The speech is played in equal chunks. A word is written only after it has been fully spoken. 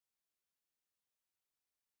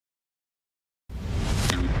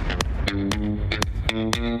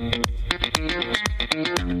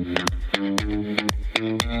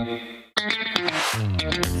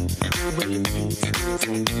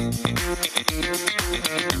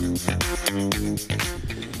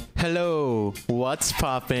Hello, what's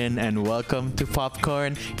poppin', and welcome to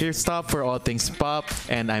Popcorn, your stop for all things pop.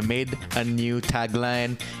 And I made a new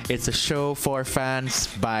tagline. It's a show for fans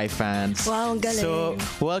by fans. Wow, ang galing. So,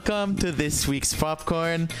 welcome to this week's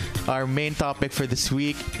Popcorn. Our main topic for this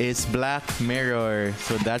week is Black Mirror.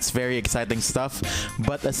 So that's very exciting stuff.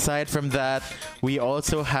 But aside from that, we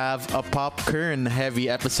also have a popcorn heavy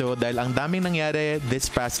episode dahil ang daming nangyari this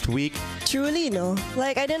past week. Truly, no?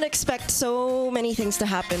 Like, I didn't expect so many things to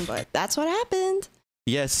happen, but that's what happened.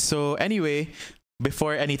 Yes, so anyway,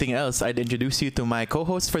 before anything else, I'd introduce you to my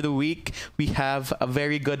co-host for the week. We have a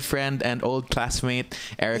very good friend and old classmate,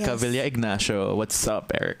 Erica Yes. Villa Ignacio. What's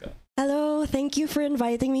up, Erica? Hello, thank you for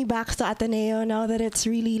inviting me back to Ateneo now that it's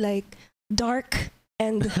really, like, dark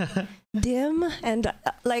and dim. And,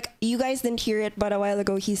 like, you guys didn't hear it, but a while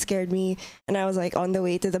ago he scared me. And I was, like, on the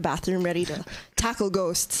way to the bathroom ready to tackle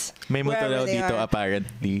ghosts. May multo wherever daw they dito are.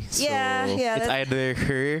 apparently. So, Yeah, it's that- either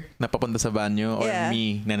her na papunta sa banyo or Yeah.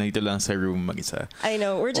 me na nandito lang sa room mag-isa. I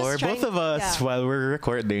know, we're just Or trying... both of us yeah. while we're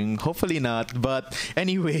recording. Hopefully not. But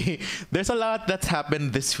anyway, there's a lot that's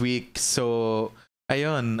happened this week. So,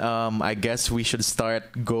 ayun, I guess we should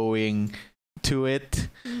start going to it.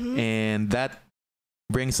 Mhm. And that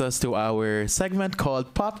brings us to our segment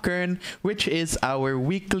called Popcorn, which is our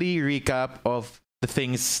weekly recap of the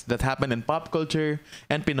things that happen in pop culture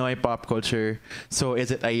and Pinoy pop culture. So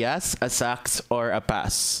is it a yes, a sax, or a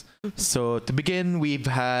pass? So to begin, we've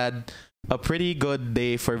had a pretty good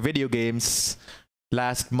day for video games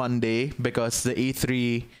last Monday because the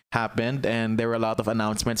E3 happened and there were a lot of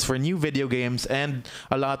announcements for new video games and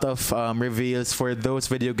a lot of reveals for those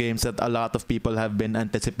video games that a lot of people have been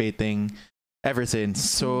anticipating ever since.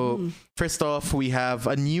 So first off, we have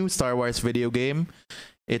a new Star Wars video game.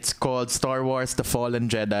 It's called Star Wars The Fallen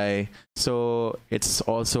Jedi. So it's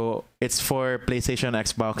for PlayStation,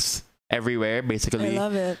 Xbox, everywhere I basically.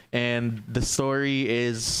 love it. And the story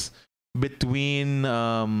is between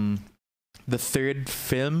the third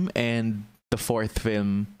film and the fourth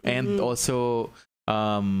film, and also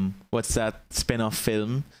what's that spin-off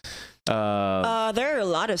film? There are a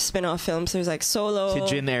lot of spin-off films. There's like Solo. Si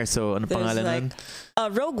Jin Erso, ano There's pangalan like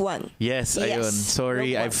nun? Rogue One. Yes, Yes, ayun.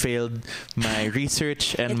 Sorry, Rogue I One. failed my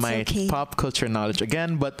research and It's my okay. pop culture knowledge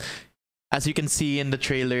again. But as you can see in the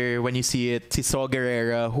trailer, when you see it, si Saw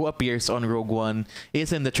Gerrera, who appears on Rogue One,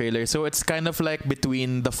 is in the trailer. So it's kind of like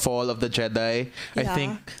between the fall of the Jedi. I Yeah.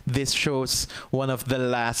 think this shows one of the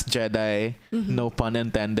last Jedi, Mm-hmm. no pun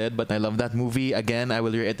intended. But I love that movie. Again, I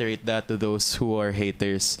will reiterate that to those who are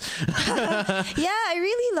haters. Yeah, I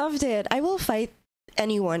really loved it. I will fight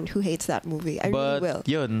anyone who hates that movie. I But really will.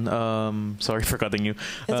 yun, sorry for cutting you.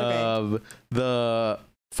 It's okay. The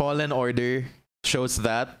Fallen Order shows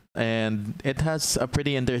that, and it has a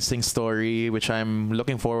pretty interesting story, which I'm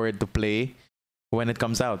looking forward to play when it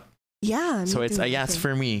comes out. Yeah. So me it's too, a me yes too.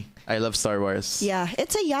 for me. I love Star Wars. Yeah,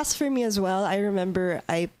 it's a yes for me as well. I remember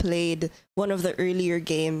I played one of the earlier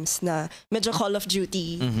games na medyo Call of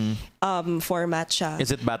Duty format siya. Is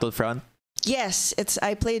it Battlefront? Yes,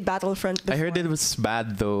 I played Battlefront before. I heard it was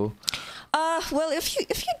bad though. Well, if you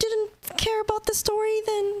didn't care about the story,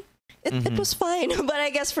 then it was fine. But I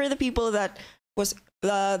guess for the people that was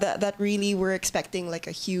that really were expecting like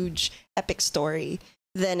a huge epic story,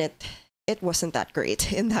 then it wasn't that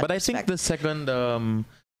great in that. But I think respect.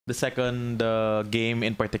 the second game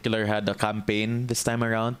in particular had a campaign this time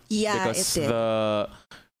around. Yeah, Because it did.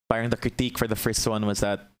 the critique for the first one was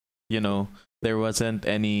that, there wasn't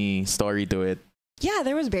any story to it. Yeah,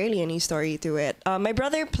 there was barely any story to it. My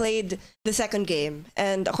brother played the second game,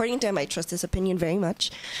 and according to him, I trust his opinion very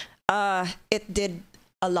much. It did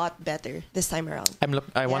a lot better this time around.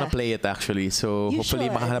 I want to Yeah. play it actually. So You hopefully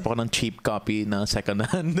should. makahanap ako ng cheap copy na second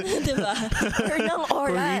hand. Diba? Or ng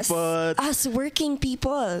oras. Kuripot. Us working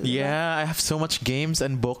people. diba? Yeah, I have so much games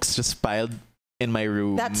and books just piled in my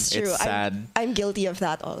room. That's true. It's sad. I'm guilty of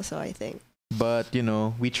that also, I think. But,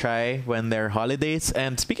 we try when there are holidays.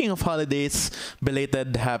 And speaking of holidays,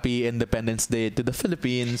 belated happy Independence Day to the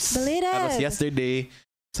Philippines. Belated. That was yesterday.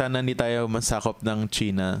 Sana hindi tayo masakop ng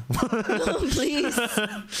China. Please.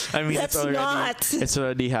 I mean, Let's not. it's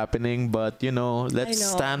already happening, but let's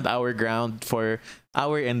know. stand our ground for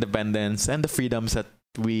our independence and the freedoms that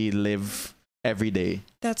we live every day.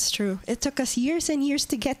 That's true. It took us years and years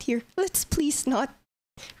to get here. Let's please not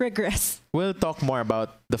regress. We'll talk more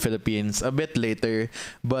about the Philippines a bit later,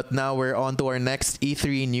 but now we're on to our next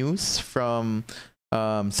E3 news from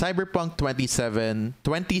Cyberpunk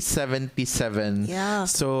 2077. Yeah.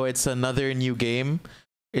 So it's another new game.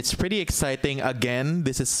 It's pretty exciting. Again,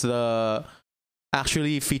 this is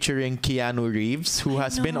actually featuring Keanu Reeves, who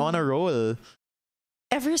has been know. on a roll.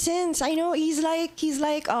 Ever since, I know he's like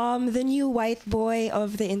the new white boy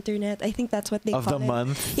of the internet. I think that's what they Of call the it.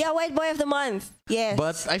 month. Yeah, white boy of the month. Yes.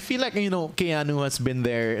 But I feel like, Keanu has been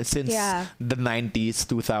there since Yeah. the 90s,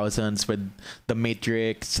 2000s with The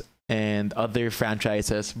Matrix and other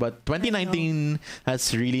franchises. But 2019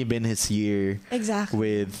 has really been his year exactly.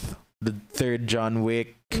 with the third John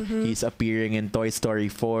Wick. He's appearing in Toy Story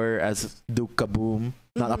 4 as Duke Kaboom.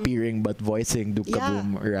 Not appearing, but voicing Duke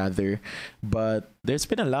Kaboom, rather. But there's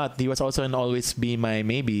been a lot. He was also in Always Be My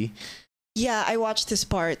Maybe. Yeah, I watched his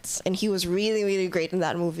parts, and he was really, really great in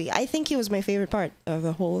that movie. I think he was my favorite part of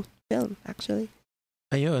the whole film, actually.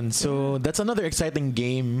 Ayun. So that's another exciting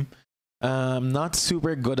game. Not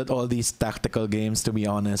super good at all these tactical games, to be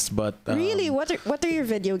honest. But Really, what are your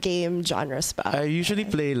video game genres? I usually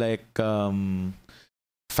play like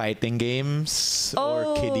fighting games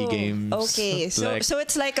or kiddie games. Okay, so Like- so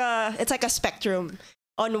it's like a spectrum.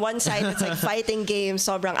 On one side, it's like fighting games,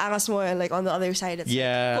 sobrang angas mo, and like on the other side, it's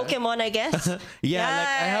Yeah. like Pokemon, I guess. Yeah, like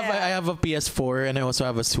I Yeah. have a PS4 and I also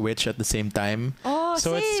have a Switch at the same time. Oh,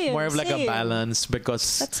 So it's same, more of like a same. balance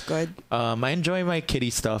because That's good. I enjoy my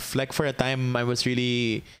kiddie stuff. Like for a time I was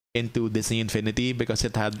really into Disney Infinity because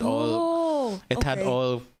it had Okay.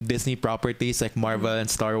 all Disney properties like Marvel and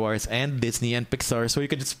Star Wars and Disney and Pixar, so you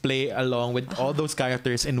could just play along with all those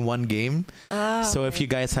characters in one game. So if you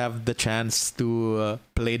guys have the chance to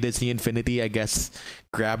play Disney Infinity, I guess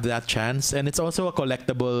grab that chance. And it's also a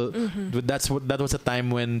collectible. That was a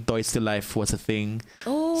time when Toys to Life was a thing.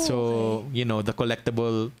 So the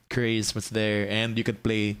collectible craze was there, and you could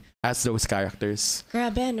play as those characters.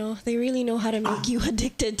 Grabe, no? They really know how to make you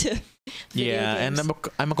addicted to video And games.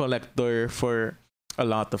 I'm a collector for a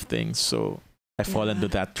lot of things, so I fall Yeah. into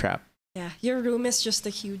that trap. Yeah, your room is just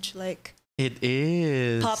a huge like It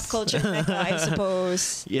is pop culture mecca, I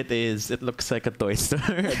suppose. It is. It looks like a toy store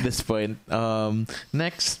at this point.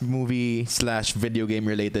 Next movie/video game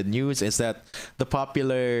related news is that the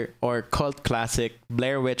popular or cult classic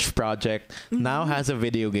Blair Witch Project now has a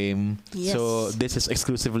video game. Yes. So this is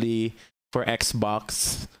exclusively for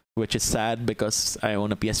Xbox, which is sad because I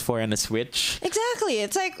own a PS4 and a Switch. Exactly.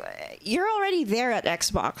 It's like you're already there at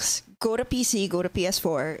Xbox. Go to PC, go to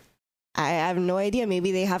PS4. I have no idea.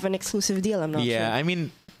 Maybe they have an exclusive deal. I'm not sure. I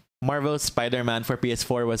mean, Marvel's Spider-Man for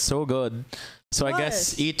PS4 was so good. So I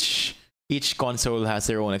guess each console has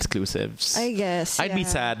their own exclusives. I guess. I'd be yeah.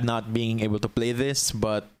 sad not being able to play this,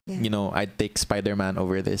 but Yeah. I'd take Spider-Man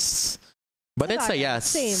over this. But it's a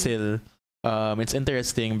yes Same. still. It's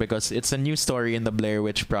interesting because it's a new story in the Blair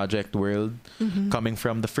Witch Project world, coming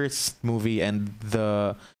from the first movie and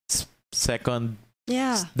the second,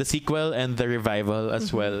 Yeah. the sequel and the revival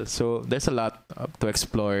as well. So there's a lot to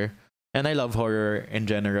explore. And I love horror in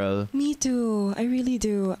general. Me too. I really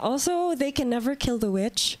do. Also, they can never kill the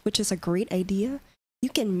witch, which is a great idea.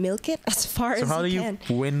 You can milk it as far So as how do you you can.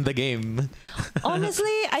 win the game?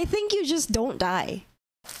 Honestly, I think you just don't die.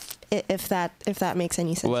 If that makes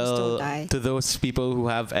any sense, just Well, don't die. to those people who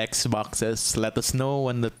have Xboxes, let us know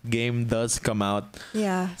when the game does come out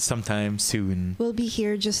Yeah. sometime soon. We'll be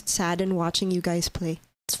here just sad and watching you guys play.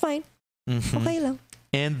 It's fine. Mhm. Okay lang.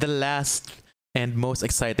 And the last and most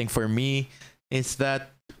exciting for me is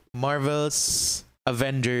that Marvel's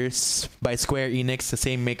Avengers by Square Enix, the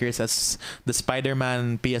same makers as the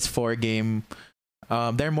Spider-Man PS4 game,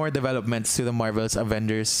 there are more developments to the Marvel's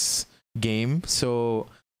Avengers game. So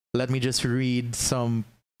let me just read some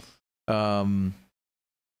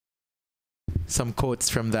quotes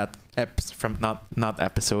from that from not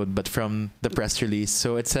episode, but from the press release.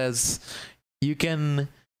 So it says you can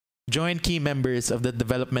join key members of the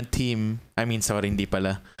development team. I mean, sorry, hindi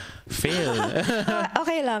pala. Fail.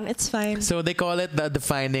 Okay lang. It's fine. So they call it the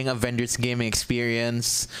defining Avengers gaming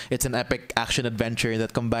experience. It's an epic action adventure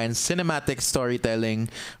that combines cinematic storytelling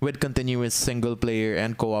with continuous single player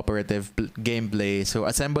and cooperative gameplay. So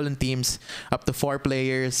assemble in teams up to 4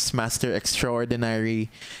 players, master extraordinary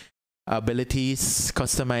abilities,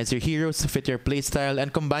 customize your heroes to fit your playstyle,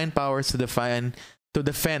 and combine powers to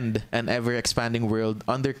defend an ever-expanding world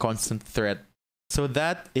under constant threat. So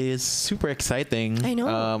that is super exciting. I know.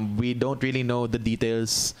 We don't really know the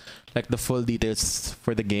details, like the full details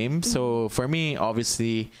for the game. So for me,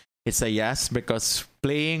 obviously, it's a yes because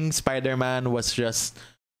playing Spider-Man was just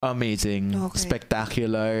amazing, Okay.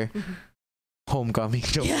 spectacular. Homecoming.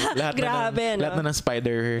 Yeah, grabe, no? Lahat na ng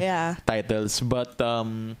Spider Yeah. titles. But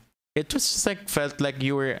it was just like felt like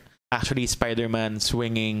you were actually Spider-Man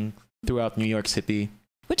swinging throughout New York City.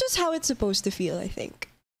 Which is how it's supposed to feel, I think.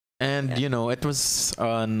 And it was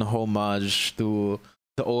an homage to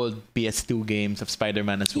the old PS2 games of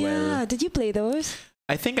Spider-Man as Yeah. well. Did you play those?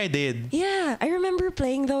 I think I did. Yeah. I remember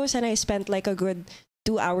playing those and I spent like a good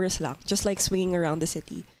 2 hours lang, just like swinging around the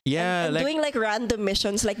city. Yeah, And like doing like random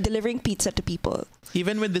missions, like delivering pizza to people.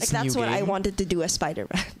 even with Like this new that's what I game, wanted to do as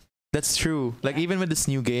Spider-Man. that's true. Like even with this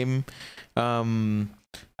new game,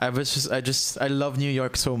 I love New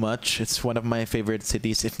York so much. It's one of my favorite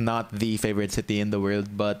cities, if not the favorite city in the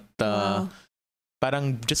world. But Wow.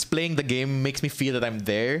 parang just playing the game makes me feel that I'm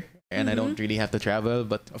there, and I don't Mhm. really have to travel.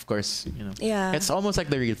 But of course, Yeah. it's almost like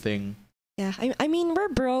the real thing. Yeah. I mean, we're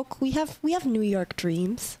broke. We have New York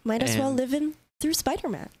dreams. Might as well And- live in through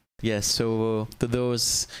Spider-Man. Yes. So to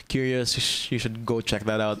those curious, you should go check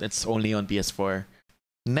that out. It's only on PS4.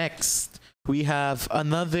 Next, we have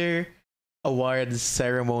another awards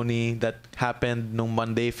ceremony that happened no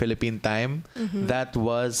Monday Philippine time. Mhm. That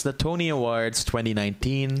was the Tony Awards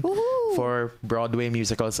 2019 Woohoo! for Broadway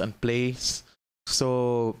musicals and plays.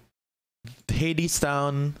 So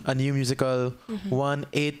Hadestown, a new musical, Mhm. won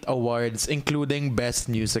 8 awards, including Best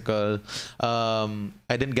Musical.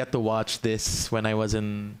 I didn't get to watch this when I was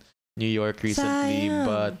in New York recently, Sayang.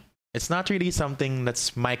 but it's not really something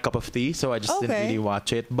that's my cup of tea, so I just didn't Okay. really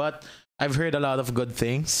watch it. But I've heard a lot of good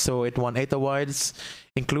things, so it won 8 awards,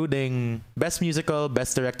 including Best Musical,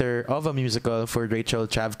 Best Director of a Musical for Rachel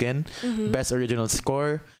Chavkin, Mhm. Best Original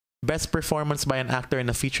Score, Best Performance by an Actor in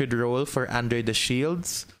a Featured Role for Andre the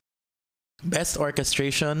Shields, Best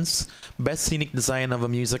Orchestrations, Best Scenic Design of a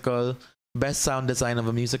Musical, Best Sound Design of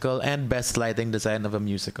a Musical, and Best Lighting Design of a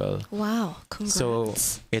Musical. Wow. Congrats. So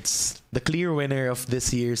it's the clear winner of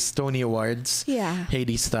this year's Tony Awards, yeah.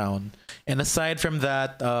 Hadestown. And aside from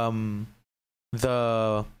that,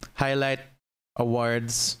 the highlight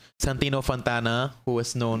awards, Santino Fontana, who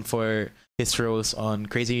is known for his roles on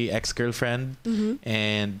Crazy Ex-Girlfriend Mhm.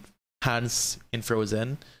 and Hans in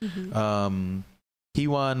Frozen. Mhm. He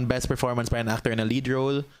won Best Performance by an Actor in a Lead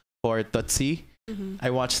Role for Tootsie. Mhm. I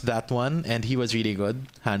watched that one and he was really good,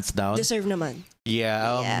 hands down. Deserve naman.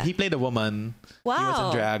 Yeah, Yeah. he played a woman. Wow. He was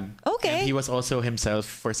in drag. Okay. And he was also himself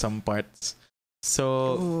for some parts. So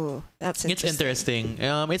Ooh, that's it's interesting.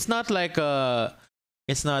 It's not like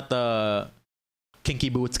it's not a kinky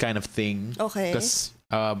boots kind of thing. Okay. Because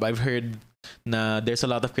I've heard na there's a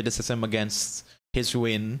lot of criticism against his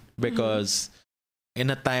win because in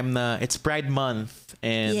a time na it's Pride Month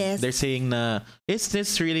and Yes. they're saying na is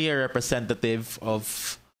this really a representative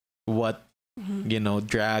of what Mhm.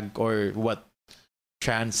 drag or what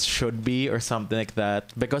trans should be or something like that,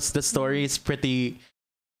 because the story is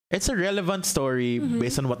it's a relevant story Mhm.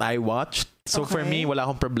 based on what I watched. So for me, Okay. wala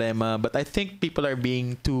akong problema. But I think people are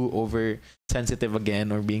being too oversensitive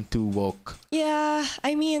again or being too woke. Yeah,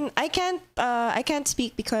 I mean, I can't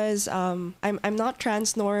speak because I'm not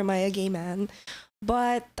trans nor am I a gay man,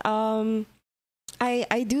 but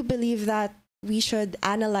I do believe that we should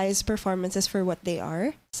analyze performances for what they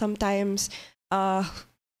are. Sometimes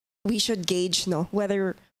we should gauge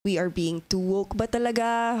whether we are being too woke ba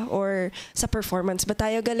talaga or sa performance ba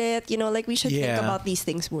tayo galit, like we should think Yeah. about these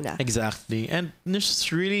things muna. Exactly. And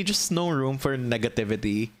there's really just no room for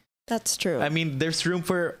negativity. That's true. I mean, there's room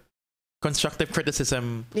for constructive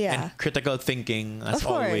criticism Yeah. and critical thinking as of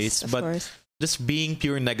course, always. of But course. just being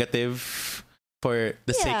pure negative for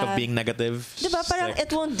the sake of Yeah. being negative. Diba, it's parang like-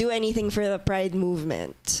 it won't do anything for the pride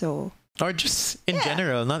movement. So, or just in Yeah.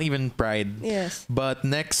 general, not even Pride. yes. But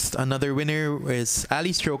next, another winner is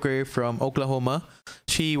Ali Stroker from Oklahoma.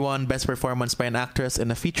 She won Best Performance by an Actress in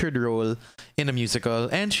a Featured Role in a Musical,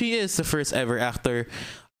 and she is the first ever actor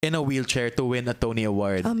in a wheelchair to win a Tony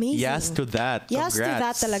Award. Amazing. Yes to that. Yes to that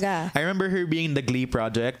Congrats. talaga. I remember her being in the Glee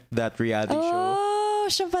Project, that reality show. Oh,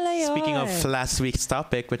 siya pala yun. Speaking of last week's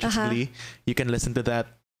topic, which is Uh-huh. Glee, you can listen to that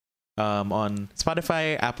on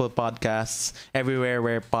Spotify, Apple Podcasts, everywhere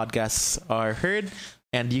where podcasts are heard,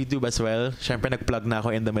 and YouTube as well. Syempre, nag-plug na ako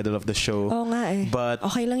in the middle of the show. Oo nga eh. But,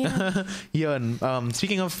 Okay lang yan. yun.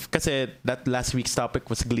 Speaking of, kasi that last week's topic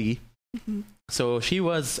was Glee. Mhm. So, she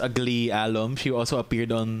was a Glee alum. She also appeared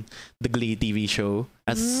on the Glee TV show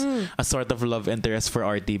as a sort of love interest for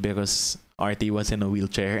RT because RT was in a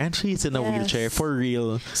wheelchair and she's in a Yes. wheelchair for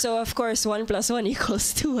real. So, of course, 1 + 1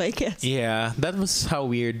 = 2, I guess. Yeah, that was how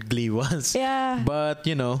weird Glee was. Yeah. But,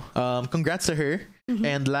 congrats to her. Mhm.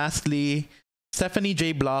 And lastly, Stephanie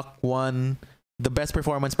J. Block won the Best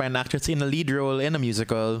Performance by an Actress in a Lead Role in a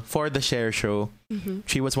Musical for the Cher show. Mhm.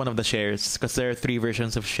 She was one of the Chers because there are 3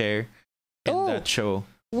 versions of Cher in Oh. that show.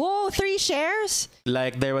 Whoa, 3 shares?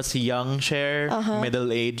 Like, there was a young Cher, Uh-huh.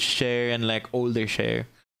 middle-aged Cher, and like older Cher.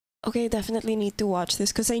 Okay, definitely need to watch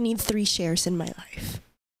this because I need 3 shares in my life.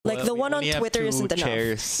 Like Well, the we one on only have Twitter 2 isn't enough.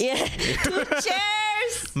 chairs. Yeah, 2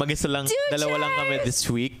 shares. Mag-isa lang, 2 dalawa lang kami chairs! this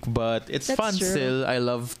week, but it's That's fun true. still. I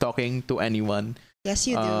love talking to anyone. Yes,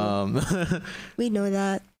 you do. We know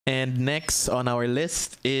that. And next on our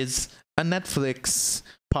list is a Netflix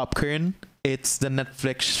popcorn. It's the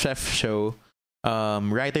Netflix chef show.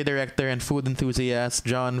 Writer, director, and food enthusiast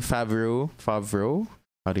John Favreau.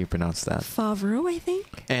 How do you pronounce that? Favreau, I think.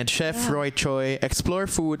 And Chef Yeah. Roy Choi explore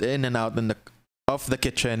food in and out of the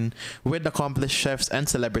kitchen with accomplished chefs and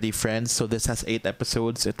celebrity friends. So this has 8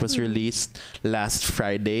 episodes. It was released last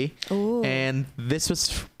Friday. Oh. And this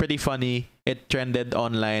was pretty funny. It trended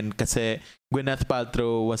online kasi Gwyneth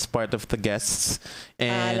Paltrow was part of the guests.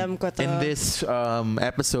 And Alam ko to. in this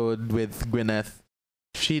episode with Gwyneth,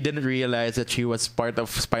 she didn't realize that she was part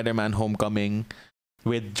of Spider-Man Homecoming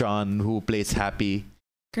with John, who plays Happy.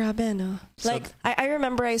 Grabe, no? So- Like, I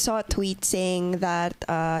remember I saw a tweet saying that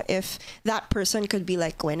if that person could be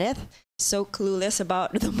like Gwyneth, so clueless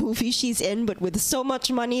about the movie she's in, but with so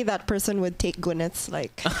much money, that person would take Gwyneth's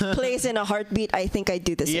like place in a heartbeat. I think I'd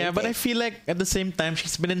do the same Yeah, but I thing. feel like at the same time,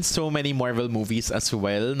 she's been in so many Marvel movies as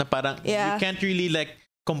well na parang Yeah. you can't really like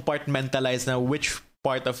compartmentalize now which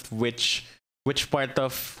part of which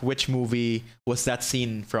movie was that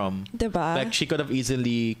scene from. Diba? Like she could have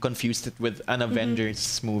easily confused it with an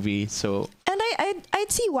Avengers movie. So And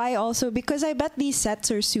I'd see why also, because I bet these sets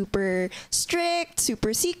are super strict,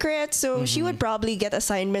 super secret. So she would probably get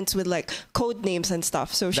assignments with like code names and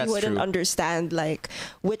stuff. So she That's wouldn't true. understand like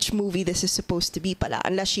which movie this is supposed to be pala,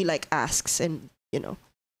 unless she like asks and,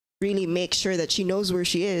 really make sure that she knows where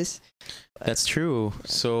she is. that's true.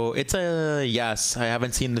 So it's a yes. I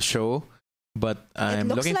haven't seen the show, but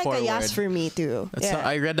I'm it looks looking like forward. a yes for me too. So Yeah.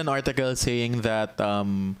 I read an article saying that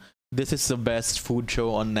this is the best food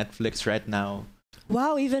show on Netflix right now.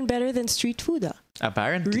 Wow, even better than street food.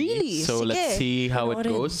 Apparently. Really? So let's Sige. see how it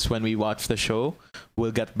Panoorin. goes when we watch the show.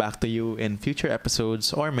 We'll get back to you in future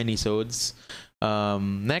episodes or minisodes.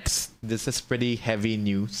 Next, this is pretty heavy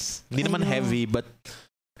news. Hindi I naman know. heavy, but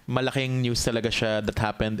malaking news talaga siya that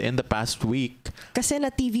happened in the past week. Kasi na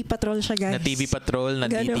TV Patrol siya, guys. Na TV Patrol, na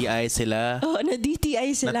Ganon. DTI sila, Oh, na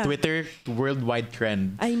DTI sila. na Twitter worldwide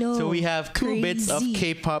trend. I know. So we have 2 bits of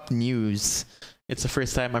Crazy. K-pop news. It's the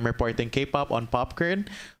first time I'm reporting K-pop on Popcorn,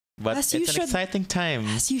 but As you it's an should. exciting time.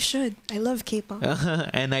 As you should. I love K-pop.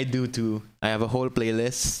 And I do too. I have a whole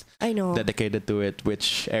playlist I know. dedicated to it,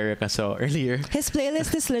 which Erica saw earlier. His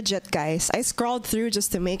playlist is legit, guys. I scrolled through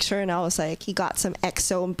just to make sure, and I was like, he got some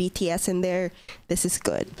EXO and BTS in there. This is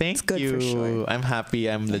good. Thank it's good you. for sure. I'm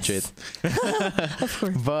happy. I'm legit. Of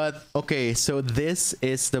course. But okay, so this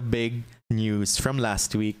is the big news from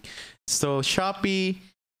last week. So Shopee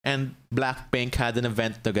and Blackpink had an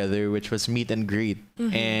event together, which was meet and greet. Mhm.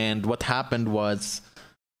 And what happened was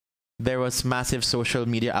there was massive social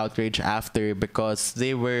media outrage after because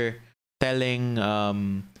they were telling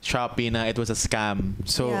Shopee na it was a scam.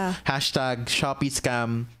 So Yeah. hashtag Shopee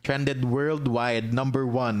scam trended worldwide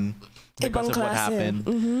 #1 because Ibang of what klase. happened.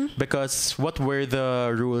 Mhm. Because what were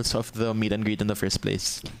the rules of the meet and greet in the first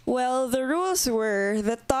place? Well, the rules were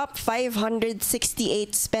the top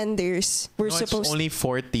 568 spenders were No, it's supposed only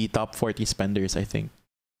 40 top 40 spenders, I think.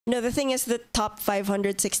 No, the thing is the top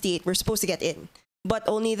 568 were supposed to get in, but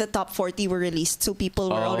only the top 40 were released. So people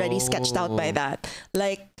were already sketched out by Oh. that.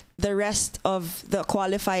 Like the rest of the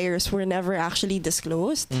qualifiers were never actually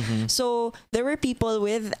disclosed. Mm-hmm. So there were people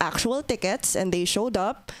with actual tickets and they showed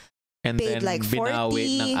up. And Paid then like binawi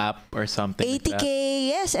 40, ng app or something like 80K,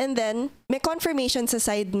 that. yes. And then, may confirmation sa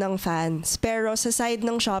side ng fans. Pero sa side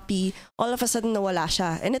ng Shopee, all of a sudden nawala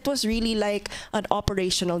siya. And it was really like an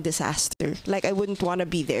operational disaster. Like, I wouldn't want to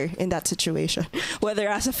be there in that situation. Whether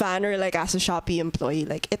as a fan or like as a Shopee employee.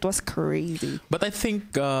 Like, it was crazy. But I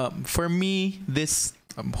think for me, this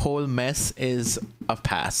whole mess is a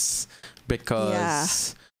pass.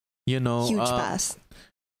 Because, you know, Huge pass.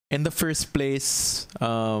 in the first place,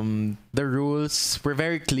 the rules were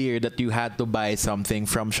very clear that you had to buy something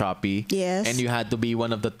from Shopee. Yes. And you had to be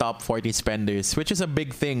one of the top 40 spenders, which is a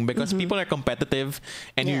big thing because people are competitive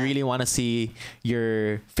and you Yeah. really want to see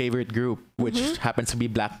your favorite group, which happens to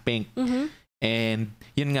be Blackpink. And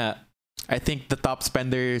yun nga, I think the top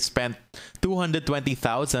spender spent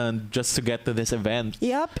 220,000 just to get to this event.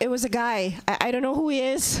 Yep, it was a guy. I don't know who he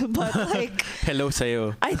is, but like, Hello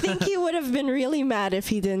sa'yo. I think he would have been really mad if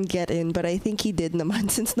he didn't get in, but I think he did naman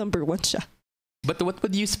since #1 siya. But what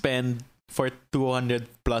would you spend for 200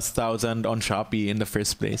 plus thousand on Shopee in the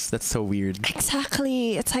first place? That's so weird.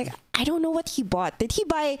 Exactly. It's like, I don't know what he bought. Did he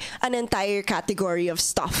buy an entire category of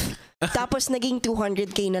stuff? Tapos naging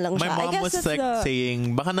 200K na lang My siya. I mom guess was that's like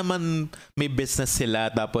saying, baka naman may business sila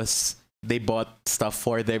tapos they bought stuff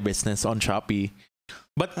for their business on Shopee.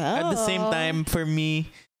 But at the same Oh. time, for me,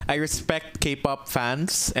 I respect K-pop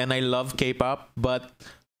fans and I love K-pop, but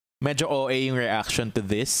medyo OA yung reaction to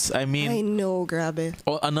this. I mean, I know, grabe.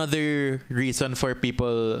 another reason for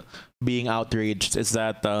people being outraged is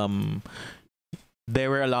that there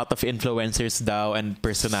were a lot of influencers daw and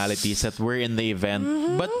personalities that were in the event.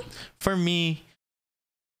 Mhm. But for me,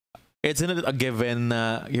 isn't it a given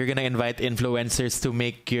na you're gonna invite influencers to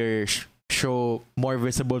make your show more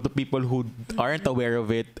visible to people who aren't aware of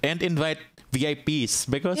it, and invite VIPs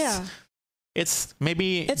because Yeah, it's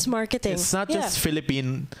maybe it's marketing. it's not Yeah, just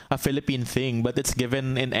a Philippine thing, but it's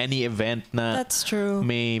given in any event na that's true.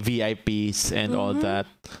 may VIPs and all Mhm. that.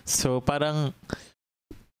 So parang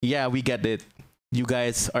yeah, we get it. You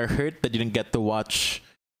guys are hurt that you didn't get to watch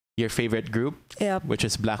your favorite group, Yep. which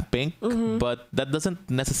is Blackpink, Mhm. but that doesn't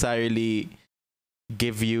necessarily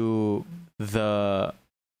give you the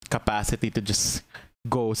capacity to just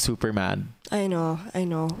go super mad. I know.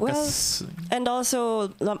 Well, 'Cause- and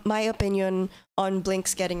also my opinion on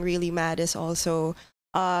Blink's getting really mad is also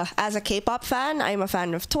as a K-pop fan, I'm a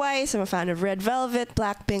fan of Twice, I'm a fan of Red Velvet,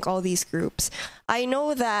 Blackpink, all these groups. I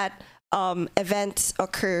know that events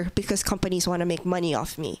occur because companies want to make money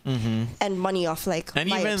off me Mhm. and money off like And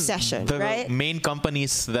my even obsession, the right? main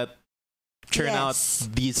companies that churn out Yes.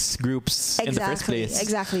 these groups in the first place.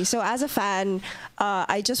 Exactly. So as a fan,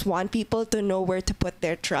 I just want people to know where to put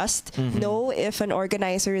their trust. Mhm. Know if an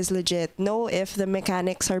organizer is legit. Know if the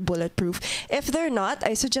mechanics are bulletproof. If they're not,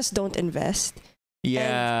 I suggest don't invest.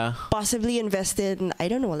 Yeah. Possibly invest in, I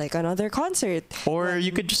don't know, like another concert. Or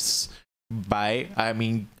you could just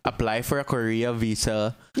apply for a Korea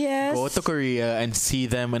visa, Yes. go to Korea and see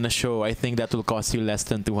them in a show. I think that will cost you less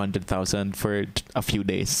than 200,000 for a few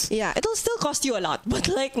days. Yeah, it'll still cost you a lot, but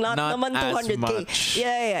like not naman as 200k. much.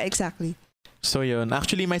 Yeah, exactly. So yun.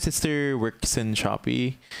 Actually, my sister works in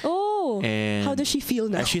Shopee. Oh, And how does she feel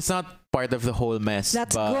now? she's not part of the whole mess.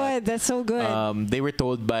 That's but, good. That's so good. They were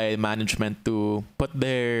told by management to put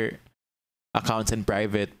their accounts in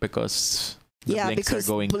private because the yeah, blinks because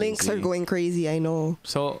are going blinks crazy. are going crazy. I know.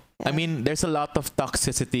 So I Yeah. mean, there's a lot of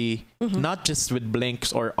toxicity, Mhm. not just with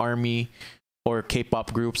Blinks or Army or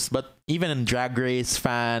K-pop groups, but even in Drag Race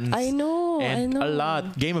fans. I know. And a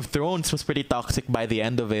lot. Game of Thrones was pretty toxic by the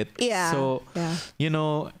end of it. Yeah. So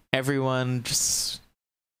Yeah. everyone just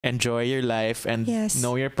enjoy your life and Yes.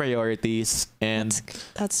 know your priorities and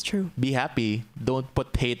That's true. be happy. Don't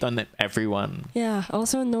put hate on everyone. Yeah.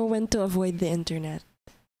 Also know when to avoid the internet.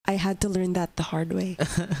 I had to learn that the hard way.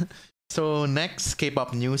 So next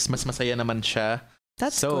K-pop news, mas masaya naman siya.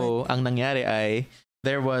 That's So, ang nangyari ay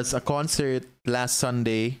there was a concert last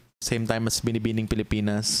Sunday, same time as Binibining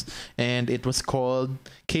Pilipinas, and it was called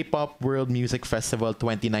K-pop World Music Festival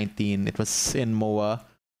 2019. It was in MOA.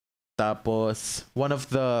 Tapos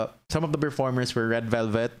some of the performers were Red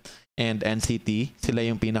Velvet and NCT. Sila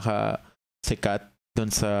yung pinaka sikat dun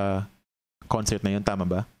sa concert na yun, tama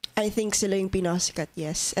ba? I think sila yung pinasikat,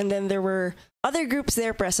 yes. And then there were other groups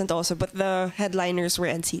there present also, but the headliners were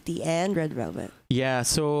NCT and Red Velvet. Yeah,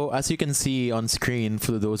 so as you can see on screen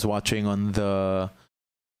for those watching on the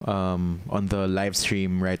live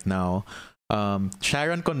stream right now,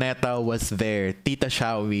 Sharon Cuneta was there, Tita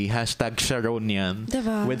Shawi, #Sharonian,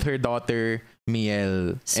 Diba? with her daughter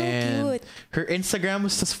Miel. So and cute. her Instagram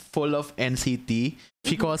was just full of NCT.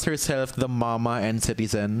 She calls herself the Mama and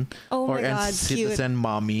Citizen Oh or my God, cute. Citizen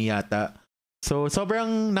Mommy yata. So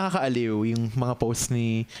sobrang nakakaaliw yung mga posts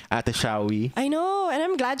ni Ate Shawi. I know, and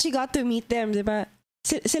I'm glad she got to meet them, diba?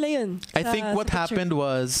 Sila yun. I sa- think sa what picture. happened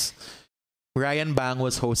was Ryan Bang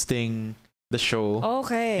was hosting the show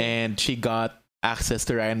Okay. and she got access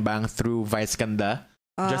to Ryan Bang through Vice Ganda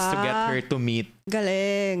just to get her to meet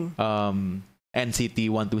Galing. NCT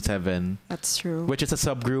 127, That's true. which is a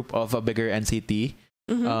subgroup of a bigger NCT.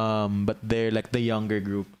 Mhm. But they're like the younger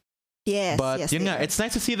group. Yes. But yes, yun they nga, are. it's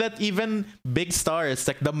nice to see that even big stars,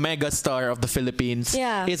 like the mega star of the Philippines,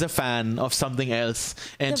 Yeah. is a fan of something else.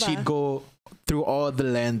 And Diba? she'd go through all the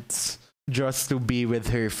lengths just to be with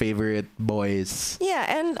her favorite boys. Yeah,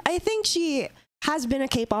 and I think she has been a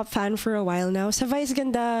K-pop fan for a while now. Sa Vice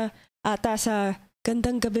Ganda, ata sa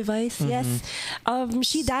Gandang Gabi Vice, yes.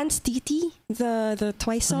 She danced Titi, the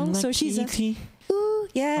Twice song. So she's a, ooh,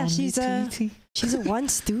 yeah, she's a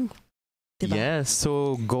once too. Diba? Yes,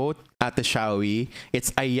 so go Ate Shawi. It's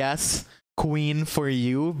a yes queen for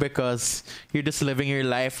you because you're just living your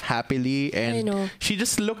life happily, I and know. she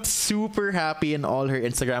just looked super happy in all her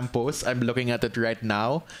Instagram posts. I'm looking at it right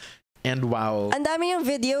now. And wow. Ang dami yung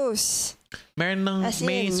videos. As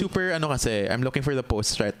May in- super kasi, I'm looking for the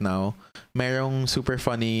post right now. Merong super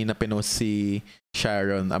funny na pinost si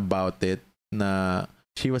Sharon about it na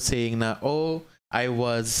she was saying na, oh, I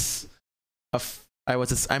was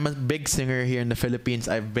I'm a big singer here in the Philippines.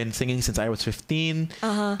 I've been singing since I was 15.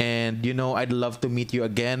 And I'd love to meet you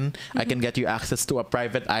again. I can get you access to a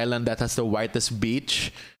private island that has the whitest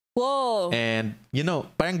beach. Whoa. And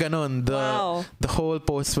parang ganon. The whole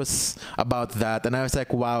post was about that, and I was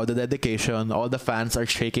like, wow, the dedication. All the fans are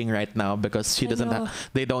shaking right now because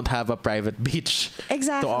they don't have a private beach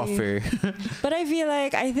exactly to offer. But I feel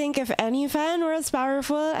like, I think if any fan were as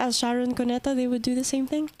powerful as Sharon Cuneta, they would do the same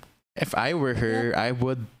thing. If I were her, I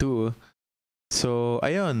would too. So,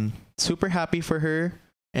 ayun, super happy for her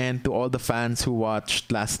and to all the fans who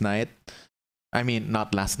watched last night. I mean,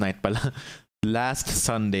 not last night pala. Last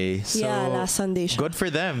Sunday. So, last Sunday show. Good for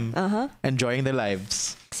them. Enjoying their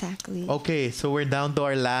lives. Exactly. Okay, so we're down to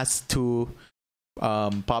our last two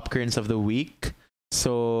popcorns of the week.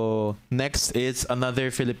 So, next is another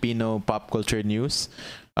Filipino pop culture news.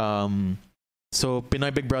 So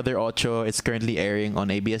Pinoy Big Brother 8 is currently airing on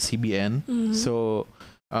ABS-CBN. So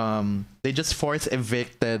they just force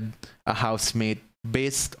evicted a housemate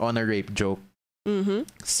based on a rape joke.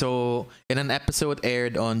 So in an episode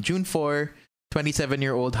aired on June 4,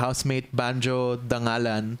 27-year-old housemate Banjo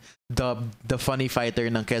Dangalan, dubbed the funny fighter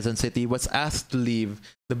ng Quezon City, was asked to leave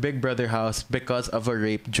the Big Brother house because of a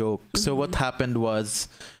rape joke. So what happened was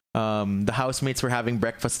the housemates were having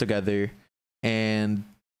breakfast together and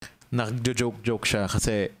nagjo-joke siya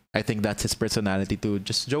kasi I think that's his personality to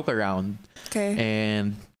just joke around. Okay.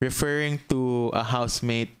 And referring to a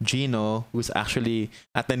housemate, Gino, who's actually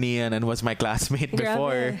Atenean and was my classmate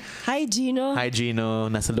before. Hi, Gino. Hi, Gino.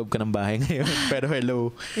 Nasa loob ka ng bahay ngayon. Pero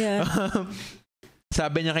hello. Yeah.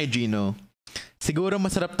 Sabi niya kay Gino, siguro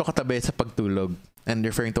masarap to katabi sa pagtulog. And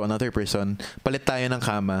referring to another person, palit tayo ng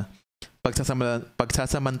kama.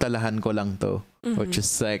 Pagsasamantalahan ko lang to. Which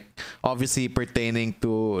is like obviously pertaining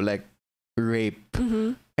to like rape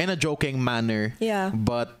in a joking manner. Yeah.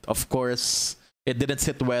 But of course, it didn't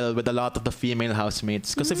sit well with a lot of the female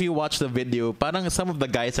housemates. Because if you watch the video, parang some of the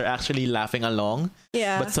guys are actually laughing along.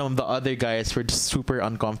 Yeah. But some of the other guys were just super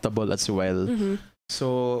uncomfortable as well.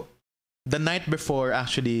 So the night before,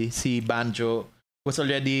 actually, si Banjo was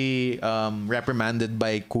already reprimanded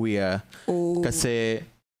by Kuya. Kasi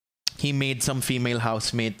he made some female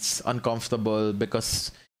housemates uncomfortable because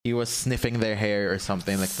he was sniffing their hair or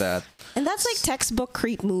something like that. And that's like textbook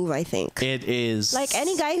creep move, I think. It is. Like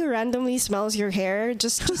any guy who randomly smells your hair,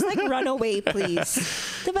 just like run away, please.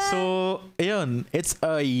 Diba? So, ayun, it's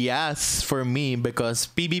a yes for me because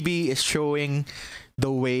PBB is showing the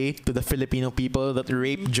way to the Filipino people that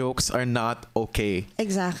rape jokes are not okay.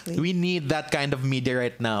 Exactly. We need that kind of media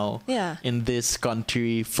right now in this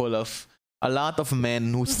country full of a lot of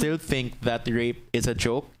men who still think that rape is a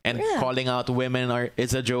joke and calling out women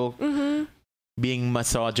is a joke. Being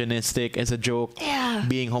misogynistic is a joke.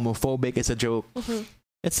 Being homophobic is a joke.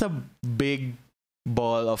 It's a big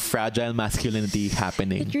ball of fragile masculinity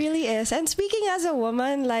happening. It really is. And speaking as a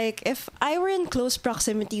woman, like if I were in close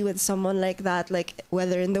proximity with someone like that, like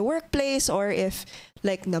whether in the workplace or if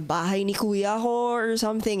like nabahay ni kuya ko or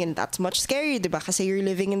something, and that's much scary, diba? Kasi you're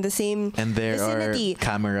living in the same and there vicinity. Are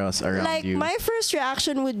cameras around like, you. My first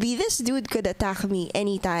reaction would be, this dude could attack me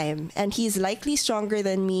anytime, and he's likely stronger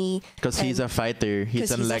than me. Because he's a fighter. He's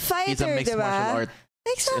a mixed diba? martial art.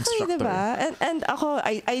 Exactly, diba? And ako,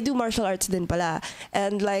 I do martial arts din pala.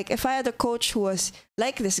 And like, if I had a coach who was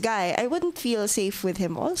like this guy, I wouldn't feel safe with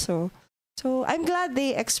him also. So I'm glad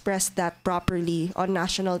they expressed that properly on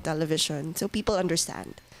national television so people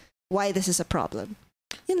understand why this is a problem.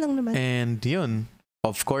 Yun lang naman. And yun,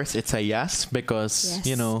 of course, it's a yes because,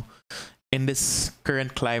 in this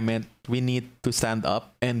current climate, we need to stand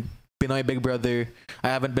up. And Pinoy Big Brother, I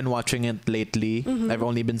haven't been watching it lately. I've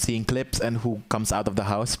only been seeing clips and who comes out of the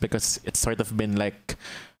house because it's sort of been like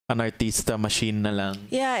an artista machine na lang.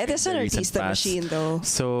 Yeah, it is an artista machine though.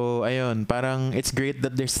 So, ayun, parang it's great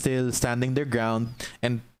that they're still standing their ground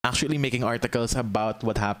and actually making articles about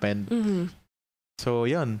what happened. So,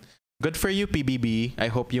 yun. Good for you, PBB. I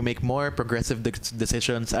hope you make more progressive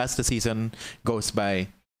decisions as the season goes by.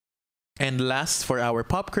 And last, for our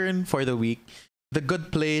popcorn for the week, The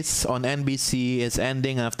Good Place on NBC is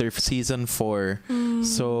ending after season 4.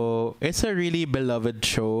 So it's a really beloved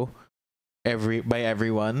show by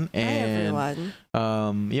everyone. And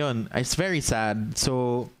yun, it's very sad.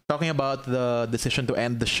 So talking about the decision to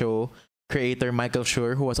end the show, creator Michael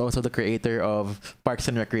Schur, who was also the creator of Parks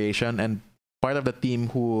and Recreation and part of the team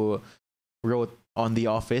who wrote on The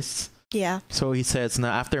Office. Yeah. So he says na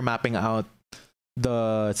after mapping out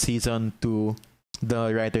the season 2,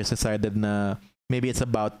 the writers decided na maybe it's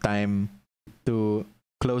about time to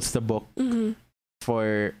close the book to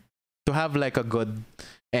have like a good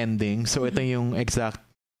ending. So ito yung exact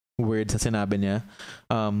words na sinabi niya.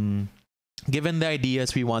 Given the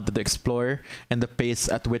ideas we wanted to explore and the pace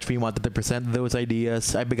at which we wanted to present those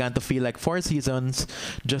ideas, I began to feel like 4 seasons,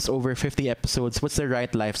 just over 50 episodes, was the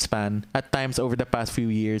right lifespan. At times over the past few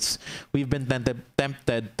years, we've been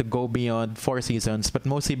tempted to go beyond 4 seasons, but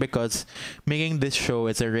mostly because making this show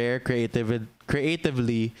is a rare,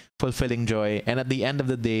 creatively fulfilling joy, and at the end of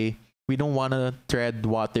the day, we don't want to tread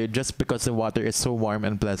water just because the water is so warm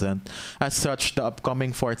and pleasant. As such, the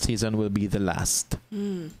upcoming 4th season will be the last.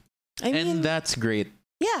 I mean, And that's great.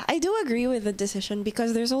 yeah, I do agree with the decision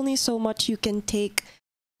because there's only so much you can take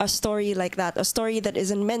a story like that, a story that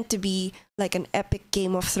isn't meant to be like an epic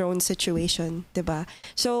Game of Thrones situation, diba?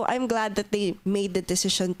 So I'm glad that they made the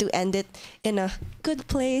decision to end it in a good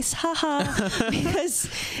place, haha, because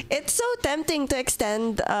it's so tempting to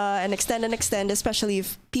extend and extend, especially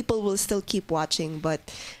if people will still keep watching. But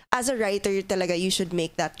as a writer, talaga, you should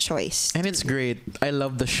make that choice. And it's great. I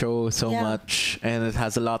love the show so Yeah. much, and it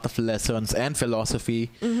has a lot of lessons and philosophy.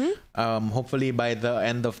 Hopefully, by the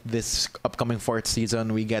end of this upcoming 4th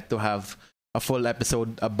season, we get to have a full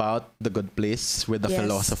episode about The Good Place with a Yes.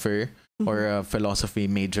 philosopher or a philosophy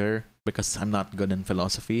major, because I'm not good in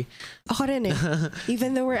philosophy. Ako rin eh.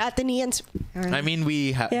 Even though we're Athenians. I mean,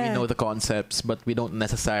 we Yeah. know the concepts, but we don't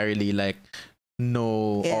necessarily like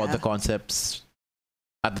know all Yeah. the concepts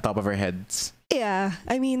at the top of our heads. Yeah,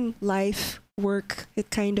 I mean, life, work,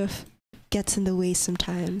 it kind of gets in the way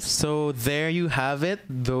sometimes. So there you have it.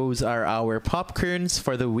 Those are our popcorns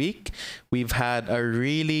for the week. We've had a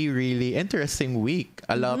really, really interesting week.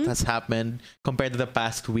 A lot has happened compared to the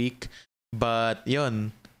past week. But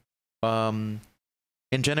yun,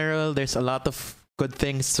 in general, there's a lot of good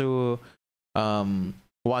things to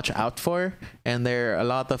watch out for. And there are a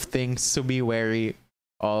lot of things to be wary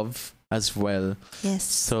of as well. Yes.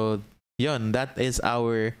 So yun, that is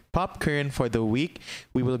our popcorn for the week.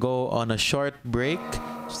 We will go on a short break.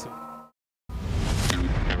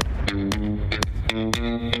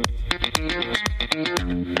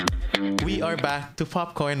 We are back to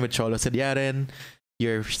Popcorn with Cholo Sediaren,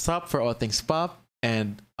 your stop for all things pop,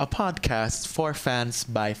 and a podcast for fans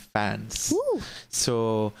by fans. Woo.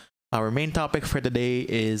 So our main topic for today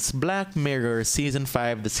is Black Mirror Season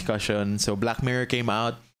 5 discussion. So Black Mirror came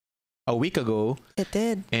out a week ago, It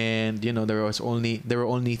did. and you know there were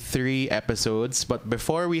only 3 episodes. But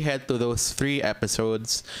before we head to those 3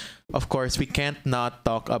 episodes, of course we can't not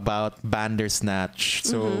talk about Bandersnatch.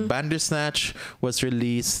 So Bandersnatch was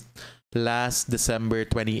released last December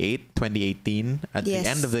 28, 2018, at Yes. the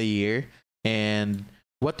end of the year. And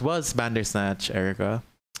what was Bandersnatch, Erica?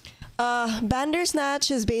 Bandersnatch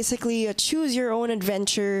is basically a choose your own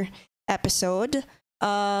adventure episode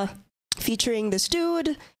featuring this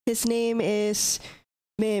dude. His name is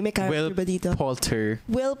may Will ba dito? Poulter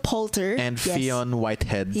Will Poulter and yes. Fionn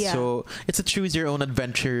Whitehead. Yeah. So it's a choose your own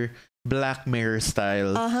adventure Black Mirror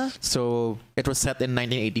style. So it was set in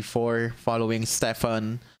 1984 following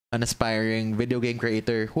Stefan, an aspiring video game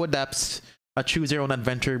creator who adapts a choose your own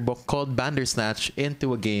adventure book called Bandersnatch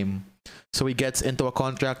into a game. So he gets into a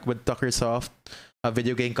contract with Tuckersoft, a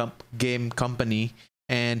video game company,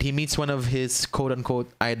 and he meets one of his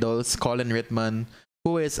quote-unquote idols, Colin Ritman,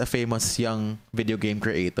 who is a famous young video game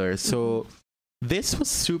creator. So this was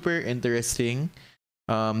super interesting.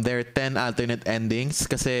 There are 10 alternate endings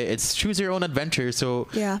kasi it's choose your own adventure. So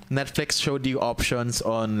Yeah. Netflix showed you options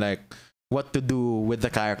on like what to do with the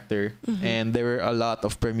character, and there were a lot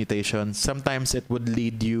of permutations. Sometimes it would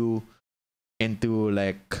lead you into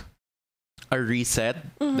like a reset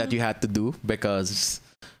that you had to do because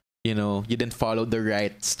you know you didn't follow the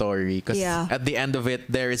right story, because Yeah. at the end of it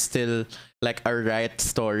there is still like a right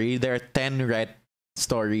story. There are 10 right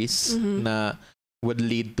stories na would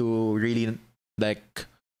lead to really like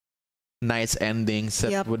nice endings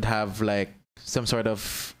that Yep. would have like some sort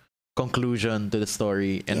of conclusion to the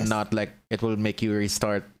story, and Yes. not like it will make you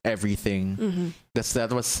restart everything.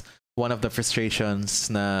 That was one of the frustrations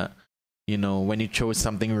na, you know, when you chose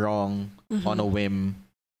something wrong on a whim,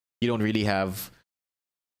 you don't really have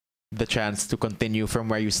the chance to continue from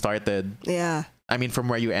where you started. Yeah. I mean, from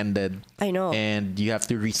where you ended, I know. and you have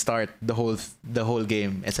to restart the whole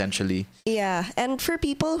game essentially. Yeah, and for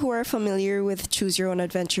people who are familiar with choose your own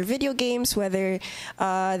adventure video games, whether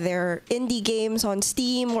they're indie games on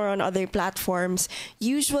Steam or on other platforms,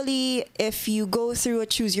 usually if you go through a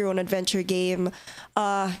choose your own adventure game,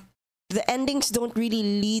 the endings don't really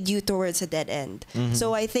lead you towards a dead end.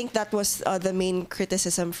 So I think that was the main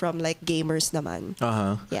criticism from like gamers naman.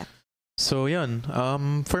 Yeah. So yun.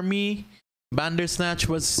 For me, Bandersnatch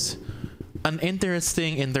was an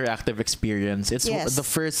interesting interactive experience. It's Yes. the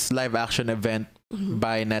first live action event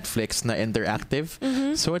by Netflix na interactive.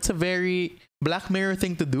 So it's a very Black Mirror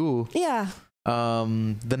thing to do. Yeah.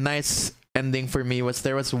 The nice ending for me was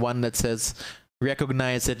there was one that says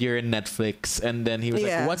recognize that you're in Netflix, and then he was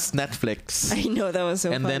like, what's Netflix? I know, that was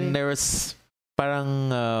so and funny. then there was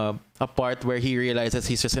parang a part where he realizes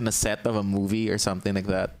he's just in a set of a movie or something like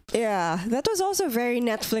that. Yeah, that was also very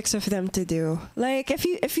Netflix of them to do. Like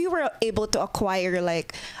if you were able to acquire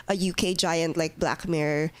like a UK giant like Black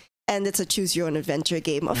Mirror, and it's a choose your own adventure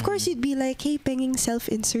game, of course you'd be like, hey, penging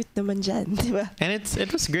self-insert naman dyan. Diba? And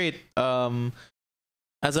it was great.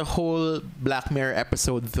 As a whole Black Mirror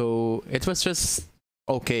episode though, it was just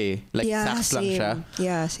okay. Like saks lang siya.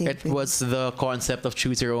 Yeah, same. It was the concept of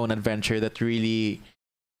choose your own adventure that really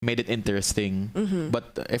made it interesting.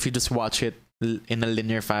 But if you just watch it in a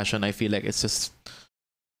linear fashion, I feel like it's just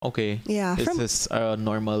okay. Yeah, it's just a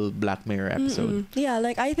normal Black Mirror episode. Yeah,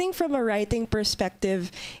 like I think from a writing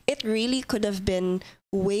perspective, it really could have been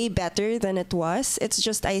way better than it was. It's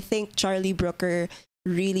just I think Charlie Brooker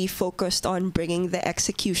really focused on bringing the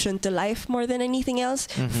execution to life more than anything else.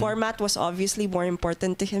 Format was obviously more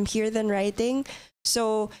important to him here than writing.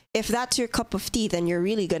 So if that's your cup of tea, then you're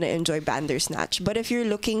really going to enjoy Bandersnatch. But if you're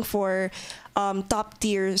looking for top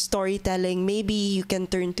tier storytelling, maybe you can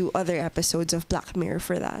turn to other episodes of Black Mirror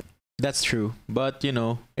for that. That's true. But, you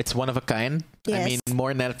know, it's one of a kind. Yes. I mean,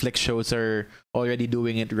 more Netflix shows are already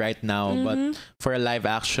doing it right now. But for a live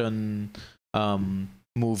action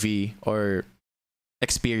movie or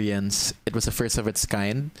experience, it was the first of its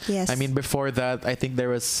kind. Yes. I mean, before that, I think there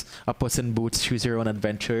was a Puss in Boots Choose Your Own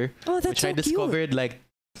Adventure, that's which so I discovered cute. like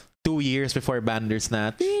 2 years before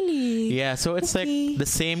Bandersnatch. Really? Yeah, so it's like the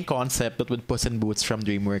same concept but with Puss in Boots from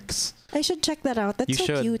DreamWorks. I should check that out. That's You so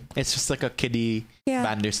should. cute. It's just like a kiddie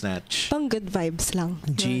Bandersnatch. Pang good vibes lang.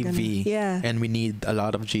 GV. Yeah. And we need a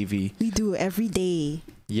lot of GV. We do every day.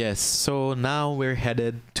 Yes. So now we're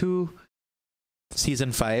headed to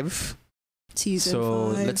season 5. Season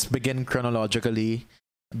 5. Let's begin chronologically.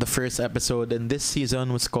 The first episode in this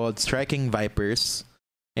season was called Striking Vipers,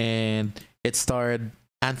 and it starred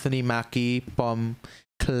Anthony Mackie, Pom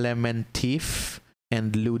Clementif,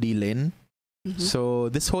 and Ludi Lin. So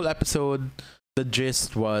this whole episode, the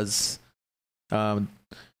gist was,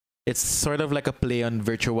 it's sort of like a play on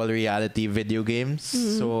virtual reality video games.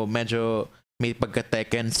 So medyo may pagka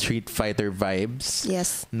Tekken Street Fighter vibes.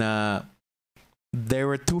 Yes. Na there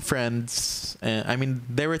were 2 friends. I mean,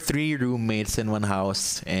 there were 3 roommates in one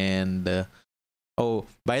house. And oh,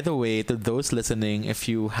 by the way, to those listening, if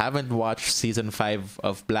you haven't watched season 5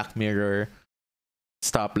 of Black Mirror,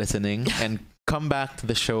 stop listening and come back to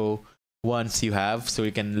the show once you have, so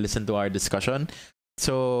you can listen to our discussion.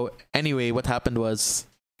 So anyway, what happened was,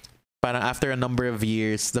 parang after a number of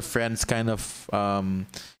years, the friends kind of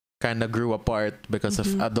grew apart because of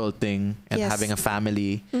adulting and having a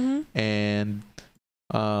family. And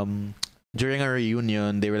during a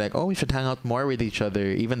reunion, they were like, oh, we should hang out more with each other.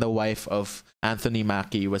 Even the wife of Anthony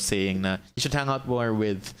Mackie was saying that you should hang out more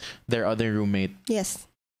with their other roommate. Yes.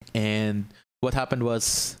 And what happened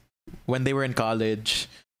was, when they were in college,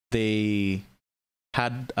 they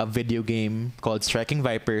had a video game called Striking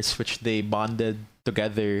Vipers, which they bonded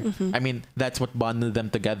together. I mean, that's what bonded them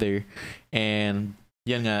together. And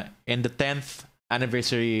yun nga, in the 10th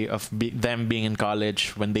anniversary of them being in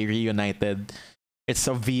college, when they reunited, it's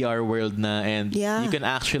a VR world na, and you can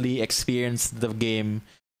actually experience the game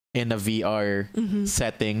in a VR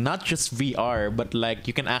setting. Not just VR, but like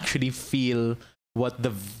you can actually feel what the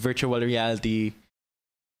virtual reality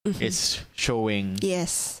is showing.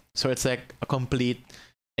 Yes. So it's like a complete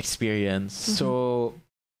experience. So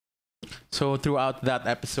throughout that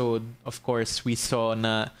episode, of course, we saw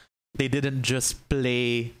na they didn't just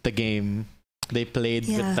play the game. They played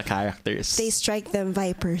with the characters. They strike them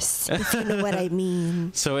vipers, if you know what I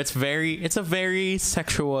mean. So it's a very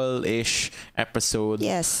sexual-ish episode.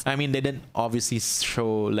 Yes. I mean, they didn't obviously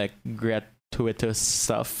show like gratuitous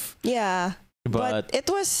stuff. Yeah. But it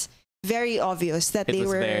was very obvious that they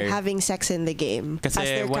were having sex in the game. Because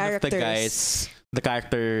one of the guys, the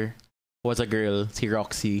character was a girl, si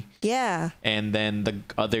Roxy. Yeah. And then the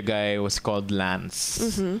other guy was called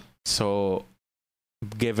Lance. So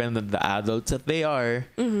given the adults that they are,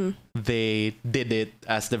 they did it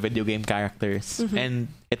as the video game characters. And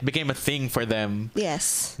it became a thing for them.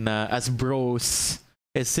 Yes. Na as bros,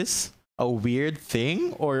 is this a weird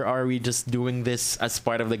thing, or are we just doing this as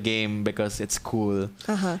part of the game because it's cool?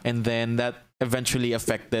 And then that eventually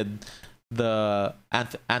affected the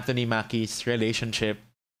Anthony Mackie's relationship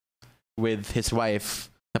with his wife.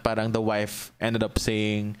 Na parang the wife ended up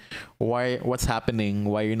saying, what's happening?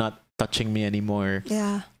 Why are you not touching me anymore?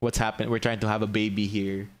 Yeah. What's happened? We're trying to have a baby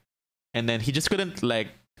here. and then he just couldn't like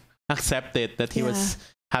accept it that he was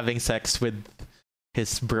having sex with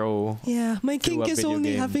his bro. Yeah, my through kink a is video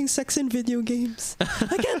only game. having sex in video games.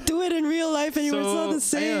 I can't do it in real life anymore. It's not the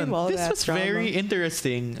same. ayun, All this that was drama. very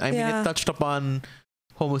interesting. I mean, Yeah. it touched upon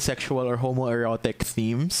homosexual or homoerotic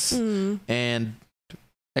themes and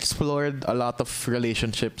explored a lot of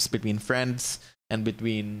relationships between friends and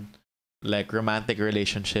between like romantic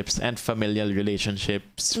relationships and familial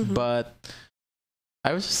relationships. Mhm. But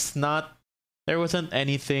I was just not, there wasn't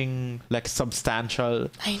anything like substantial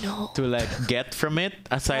I know. to like get from it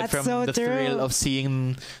aside That's from so the true. thrill of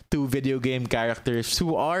seeing two video game characters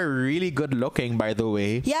who are really good looking, by the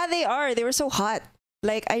way. Yeah, they are. They were so hot.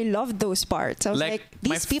 Like, I loved those parts. I was Like, like,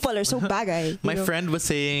 my these people are so bagay. My friend was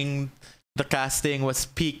saying the casting was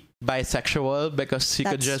peak bisexual because she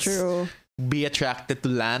could That's just true. be attracted to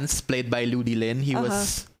Lance, played by Ludi Lin. He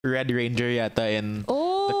was Red Ranger yata in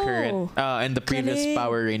the current in the previous galing.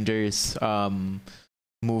 Power Rangers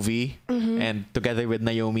movie, Mhm. and together with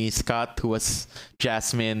Naomi Scott, who was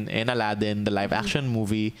Jasmine in Aladdin, the live action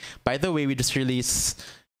movie. By the way, we just released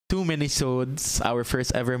 2 minisodes, our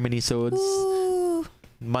first ever minisodes, Ooh.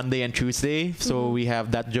 Monday and Tuesday. So Mhm. we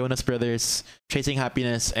have that Jonas Brothers Chasing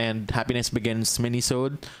Happiness and Happiness Begins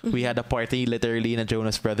minisode. We Mhm. had a party literally in the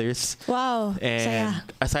Jonas Brothers. Wow. And Saya.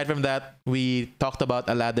 aside from that, we talked about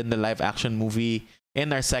Aladdin, the live action movie,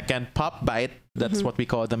 in our second Pop Bite. That's Mhm. what we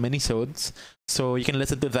call the minisodes. So you can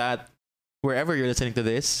listen to that wherever you're listening to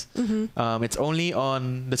this. Mhm. It's only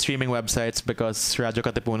on the streaming websites because Radyo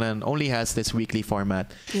Katipunan only has this weekly format.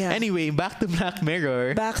 Yeah. Anyway, back to Black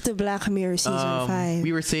Mirror. Back to Black Mirror season 5.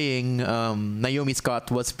 We were saying Naomi Scott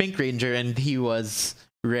was Pink Ranger and he was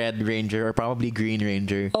Red Ranger or probably Green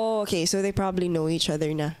Ranger. Oh, okay. So they probably know each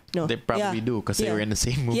other na. No. They probably Yeah. do because they Yeah. were in the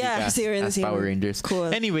same movie Yeah, cast they were in the as same Power movie. Rangers. Cool.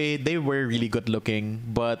 Anyway, they were really good looking,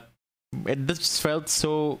 but it just felt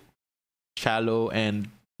so shallow, and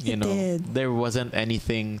you It know did. there wasn't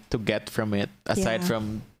anything to get from it aside Yeah.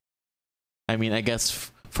 from, I mean, I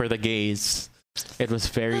guess for the gays, it was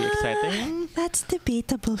very exciting. That's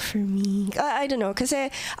debatable for me. I don't know, because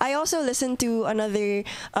I also listened to another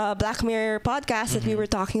Black Mirror podcast that we Mhm. were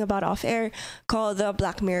talking about off air called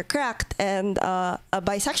Black Mirror Cracked, and a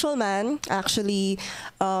bisexual man actually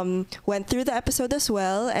went through the episode as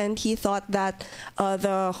well, and he thought that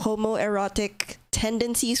the homoerotic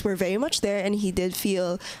tendencies were very much there, and he did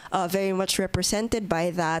feel very much represented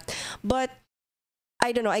by that, but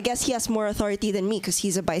I don't know. I guess he has more authority than me because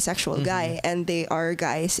he's a bisexual guy, and they are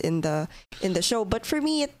guys in the show. But for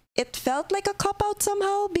me, it felt like a cop out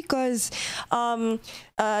somehow because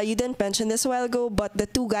you didn't mention this a while ago, but the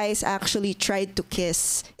two guys actually tried to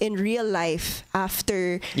kiss in real life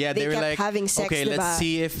after Yeah, they were kept like, having sex. okay, diba? let's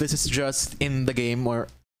see if this is just in the game or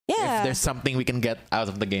Yeah, if there's something we can get out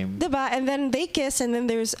of the game. diba? And then they kiss, and then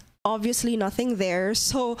there's obviously nothing there.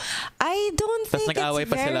 So I don't Tas think nag-away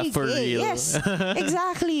it's pa sila very for gay. real. Yes,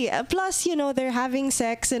 exactly. Plus, they're having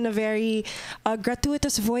sex in a very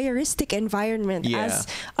gratuitous, voyeuristic environment Yeah. as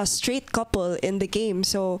a straight couple in the game.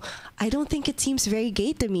 So I don't think it seems very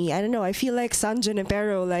gay to me. I don't know. I feel like San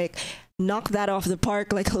Junipero knocked that off the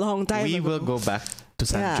park like a long time We ago. will go back to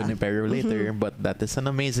San Yeah. Junipero later, Mhm. but that is an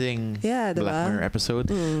amazing Yeah, Black diba? Mirror episode.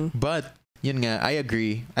 Mm. But yun nga, I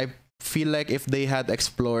agree. I feel like if they had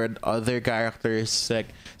explored other characters, like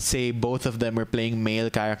say both of them were playing male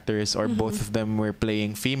characters or both of them were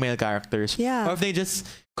playing female characters, Yeah. or if they just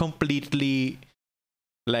completely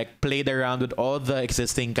like played around with all the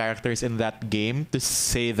existing characters in that game to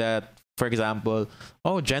say that, for example,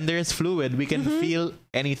 gender is fluid. We can feel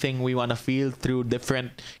anything we want to feel through different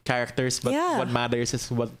characters, but Yeah. what matters is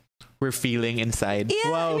what we're feeling inside. Yeah,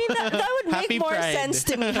 Wow. I mean that would make Happy more Pride. sense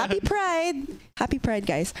to me. Happy Pride,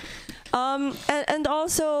 guys. And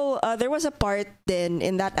also there was a part then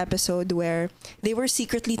in that episode where they were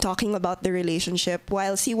secretly talking about the relationship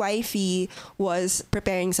while si Wifey was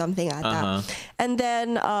preparing something ata. Uh-huh. And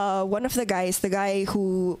then one of the guys, the guy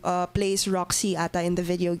who plays Roxy ata in the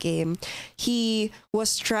video game, he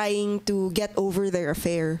was trying to get over their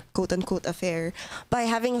affair, quote unquote affair, by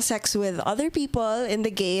having sex with other people in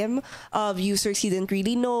the game, users he didn't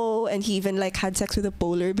really know, and he even had sex with a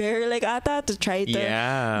polar bear ata to try to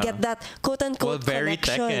Yeah. get that quote unquote very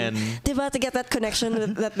connection. Tekken. Diba? To get that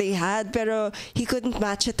connection that they had, pero he couldn't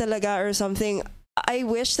match it talaga or something. I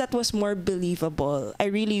wish that was more believable. I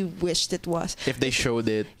really wished it was. If they showed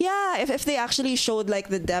it. Yeah, if they actually showed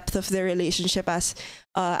the depth of their relationship as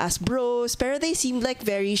bros, pero they seemed like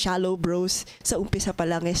very shallow bros sa umpisa pa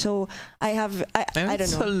lang eh. So I And don't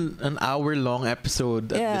it's know. an hour-long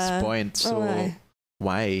episode at this Yeah. point, so Okay.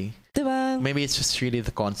 why? Diba? Maybe it's just really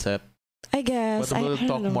the concept. I guess. But we'll I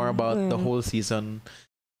talk don't more know. about the whole season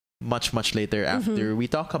much later after we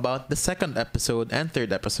talk about the second episode and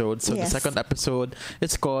third episode. So Yes. the second episode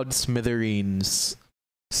is called Smithereens.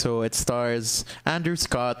 So it stars Andrew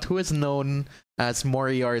Scott, who is known as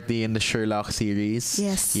Moriarty in the Sherlock series.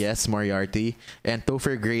 Yes. Moriarty. And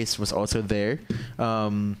Topher Grace was also there.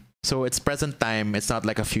 So it's present time. It's not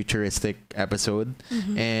like a futuristic episode.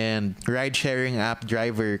 And ride-sharing app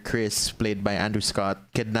driver Chris, played by Andrew Scott,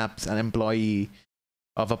 kidnaps an employee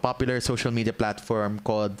of a popular social media platform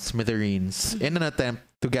called Smithereens in an attempt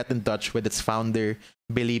to get in touch with its founder,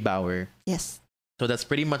 Billy Bauer. Yes. So that's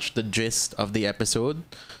pretty much the gist of the episode.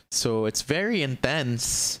 So it's very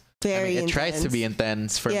intense. Very it tries to be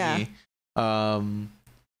intense for me.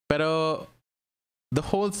 Pero the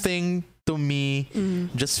whole thing to me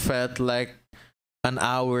just felt like an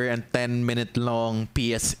hour and 10-minute long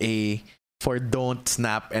PSA for don't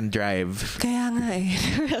snap and drive. Kaya nga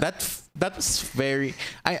eh. That was very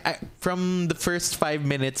I from the first 5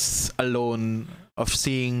 minutes alone of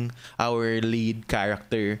seeing our lead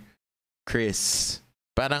character Chris,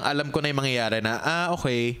 parang alam ko na yung mangyayari na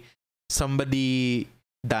okay, somebody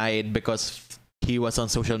died because he was on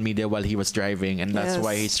social media while he was driving, and that's Yes.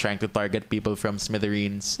 why he's trying to target people from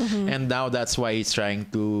Smithereens. And now that's why he's trying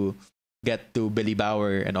to get to Billy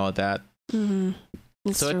Bauer and all that.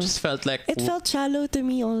 It's So true. it just felt like It felt shallow to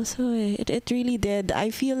me also. Eh. It really did. I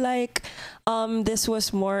feel like this was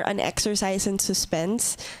more an exercise in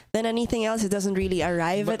suspense than anything else. It doesn't really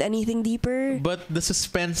arrive at anything deeper. but the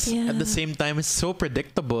suspense Yeah. at the same time is so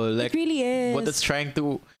predictable. Like It really is. what it's trying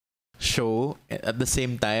to show at the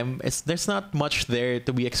same time is there's not much there to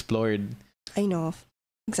be explored. I know.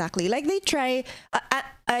 Exactly. Like they try.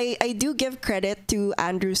 I do give credit to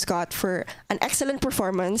Andrew Scott for an excellent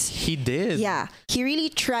performance. He did. Yeah, he really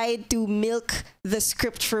tried to milk the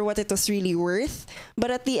script for what it was really worth. But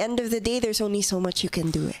at the end of the day, there's only so much you can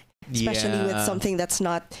do. Especially with Yeah. something that's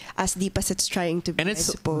not as deep as it's trying to be, And I it's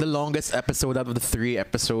suppose. the longest episode out of the 3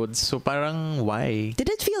 episodes. So parang why? Did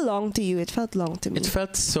it feel long to you? It felt long to me. It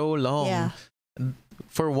felt so long. Yeah.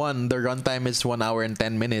 For one, the runtime is 1 hour and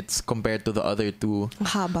 10 minutes compared to the other 2.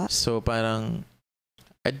 Haba. So parang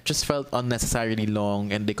it just felt unnecessarily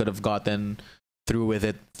long, and they could have gotten through with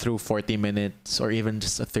it through 40 minutes or even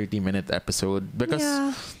just a 30-minute episode, because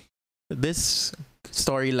Yeah. this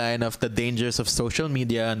storyline of the dangers of social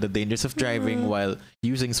media and the dangers of driving while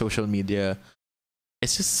using social media,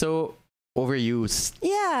 it's just so overused.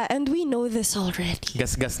 Yeah, and we know this already.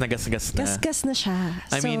 Gas-gas na. Gas-gas na siya.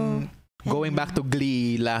 I mean, going back to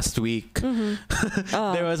Glee last week,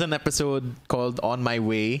 there was an episode called On My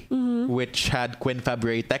Way, which had Quinn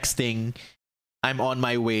Fabray texting, "I'm on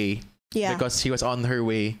my way," yeah. because he was on her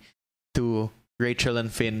way to Rachel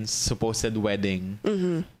and Finn's supposed wedding.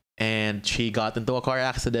 And she got into a car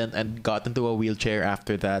accident and got into a wheelchair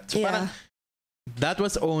after that. So Yeah. parang that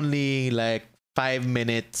was only like 5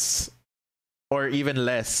 minutes or even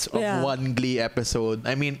less of Yeah. one Glee episode.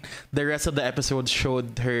 I mean, the rest of the episode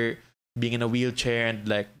showed her being in a wheelchair and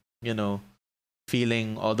like,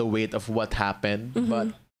 feeling all the weight of what happened.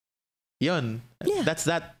 But yun, Yeah. that's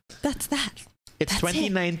that. That's that. It's That's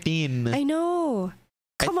it. 2019. I know.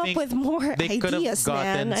 I Come up think with more They could have ideas,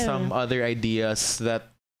 gotten man. some other ideas that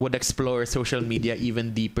would explore social media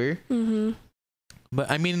even deeper. But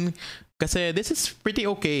I mean, kasi this is pretty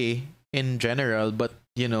okay in general, but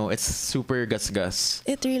it's super gas-gas.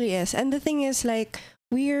 It really is. And the thing is, like,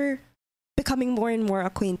 we're becoming more and more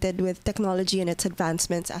acquainted with technology and its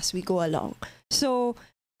advancements as we go along. So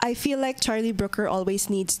I feel like Charlie Brooker always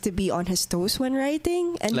needs to be on his toes when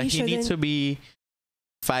writing, and Like he he needs to shouldn't. be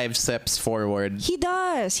 5 steps forward. He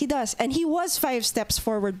does, and he was 5 steps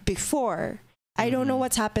forward before. I don't know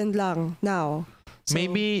what's happened lang now. So,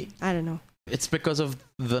 Maybe I don't know. it's because of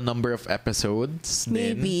the number of episodes.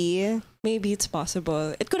 Then. Maybe it's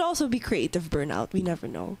possible. It could also be creative burnout. We never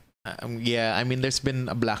know. Yeah, I mean, there's been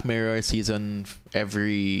a Black Mirror season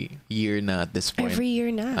every year na at this point. Every year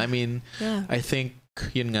now. I mean, yeah. I think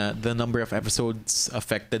yun nga, the number of episodes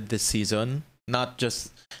affected this season. Not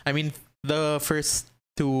just, I mean, the first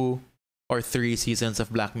 2 or 3 seasons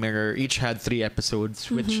of Black Mirror each had 3 episodes,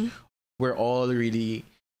 which were all really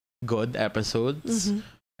good episodes.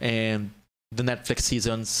 And the Netflix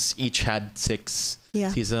seasons each had 6.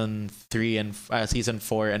 Yeah. Season 3 and season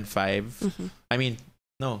 4 and 5. I mean,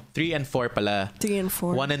 no, 3 and 4 pala. 3 and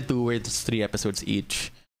 4. 1 and 2 were just 3 episodes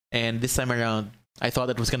each. And this time around, I thought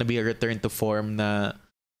it was gonna be a return to form na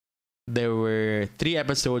there were 3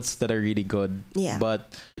 episodes that are really good. Yeah.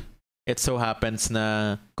 But it so happens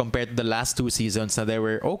na compared to the last 2 seasons na there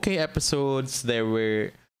were okay episodes, there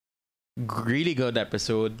were really good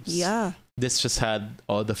episodes. Yeah. This just had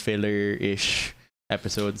all the filler-ish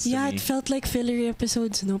episodes. Yeah, to me. it felt like filler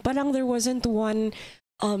episodes, no? Parang there wasn't one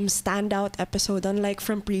standout episode, unlike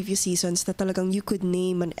from previous seasons, that talagang you could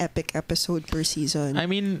name an epic episode per season. I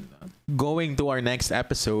mean, going to our next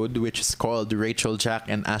episode, which is called Rachel, Jack,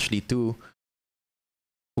 and Ashley 2.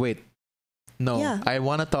 Wait. No, Yeah. I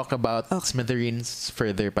want to talk about Okay. Smithereens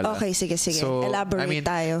further pala. Okay, sige. So, Elaborate I mean,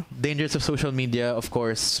 tayo. Dangers of social media, of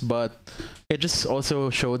course, but it just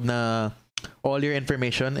also showed na all your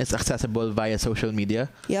information is accessible via social media.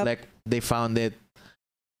 Yep. Like they found the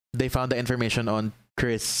information on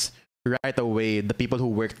Chris right away, the people who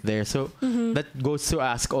worked there. So Mhm. that goes to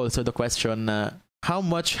ask also the question, how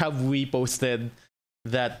much have we posted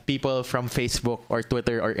that people from Facebook or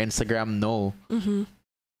Twitter or Instagram know? Mhm.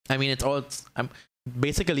 I mean, it's all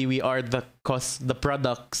basically we are the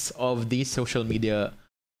products of these social media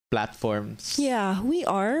platforms. Yeah, we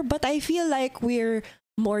are, but I feel like we're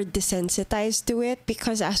more desensitized to it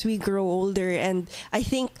because as we grow older, and I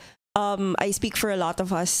think I speak for a lot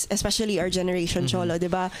of us, especially our generation, Mhm. Cholo,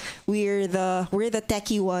 diba? We're the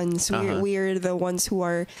techie ones. We're the ones who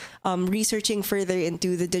are researching further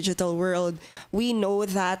into the digital world. We know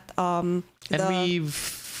that And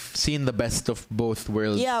we've seen the best of both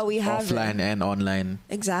worlds. Yeah, we have offline and online.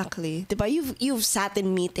 Exactly. Diba? You've sat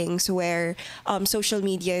in meetings where social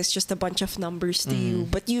media is just a bunch of numbers to you,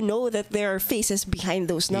 but you know that there are faces behind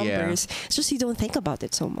those numbers. It's just you don't think about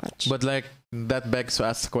it so much. But like that begs to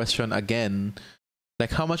ask the question again,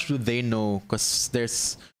 like how much do they know? Because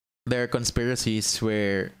there are conspiracies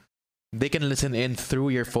where they can listen in through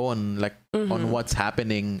your phone, like on what's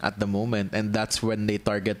happening at the moment, and that's when they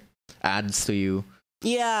target ads to you.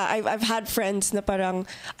 Yeah, I've had friends na parang,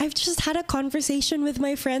 I've just had a conversation with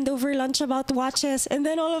my friend over lunch about watches, and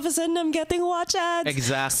then all of a sudden I'm getting watch ads.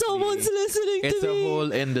 Exactly. Someone's listening It's to a me. whole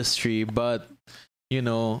industry, but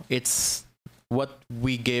it's what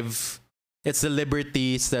we give. It's the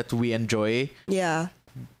liberties that we enjoy. Yeah,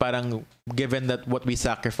 Parang given that what we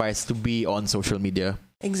sacrifice to be on social media.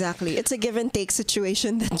 exactly. It's a give and take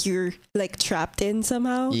situation that you're like trapped in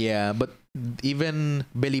somehow. Yeah, but even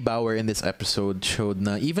Billy Bauer in this episode showed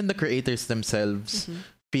na even the creators themselves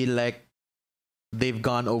feel like they've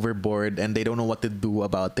gone overboard and they don't know what to do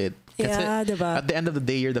about it. Kasi Yeah, diba? at the end of the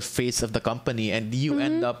day, you're the face of the company and you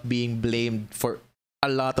end up being blamed for a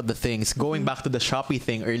lot of the things. Going back to the Shopee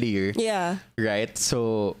thing earlier, Yeah. right?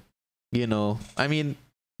 So, I mean,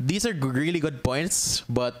 these are really good points,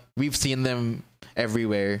 but we've seen them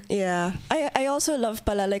everywhere. Yeah. I also love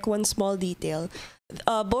pala like one small detail.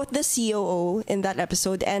 Both the COO in that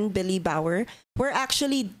episode and Billy Bauer were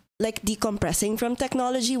actually like decompressing from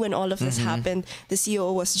technology when all of this happened. The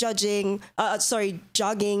COO was jogging.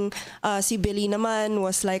 Si Billy naman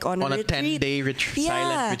was like on a retreat. 10-day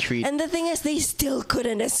silent retreat. And the thing is, they still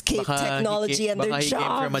couldn't escape technology and their baka he came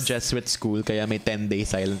from a jobs. Jesuit school, kaya may 10-day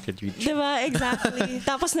silent retreat. Diba? Exactly.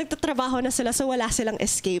 Tapos nagtatrabaho na sila so wala silang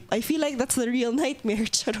escape. I feel like that's the real nightmare.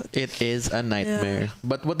 Charot. It is a nightmare.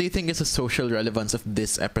 But what do you think is the social relevance of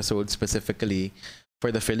this episode specifically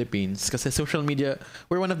for the Philippines? Because social media,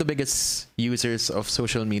 we're one of the biggest users of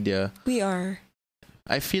social media. We are.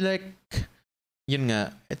 I feel like, yun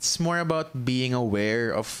nga, it's more about being aware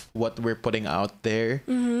of what we're putting out there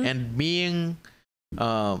and being,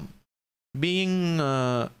 what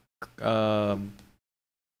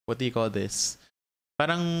do you call this?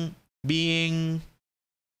 Parang being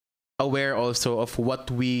aware also of what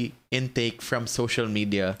we intake from social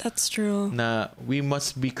media. That's true. Na we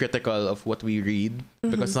must be critical of what we read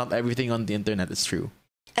because not everything on the internet is true.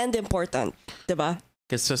 And important. Diba?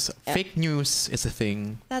 Because just fake news is a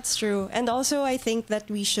thing. That's true. And also, I think that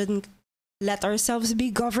we shouldn't let ourselves be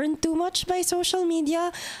governed too much by social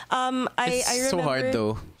media. I remember, so hard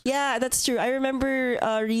though. Yeah, that's true. I remember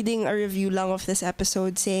reading a review lang of this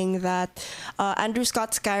episode saying that Andrew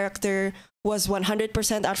Scott's character was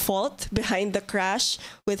 100% at fault behind the crash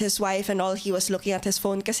with his wife and all. He was looking at his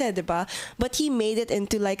phone kasi, diba? But he made it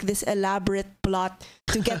into like this elaborate plot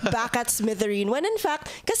to get back at Smithereen when in fact,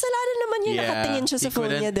 kasalanan naman yung nakatingin siya sa phone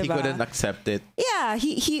niya, diba? He couldn't accept it. Yeah,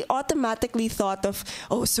 he automatically thought of,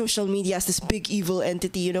 social media as this big evil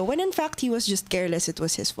entity, when in fact he was just careless. It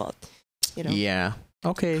was his fault. Yeah.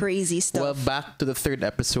 Okay. Crazy stuff. Well, back to the third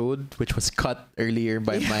episode, which was cut earlier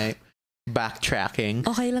by my backtracking.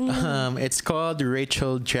 Okay lang yun. It's called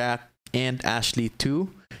Rachel, Jack, and Ashley 2,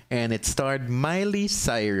 and it starred Miley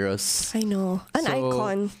Cyrus. I know. An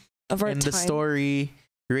icon of our time. In the story,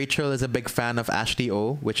 Rachel is a big fan of Ashley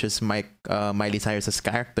O, which is Miley Cyrus's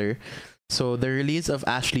character. So the release of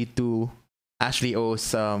Ashley 2, Ashley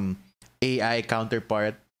O's AI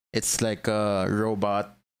counterpart, it's like a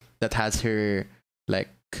robot that has her like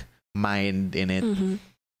mind in it.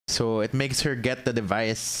 So it makes her get the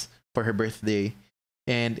device for her birthday,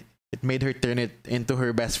 and it made her turn it into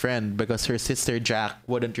her best friend because her sister Jack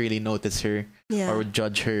wouldn't really notice her Yeah. or would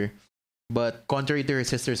judge her. But contrary to her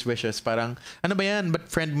sister's wishes, parang, ano ba yan? But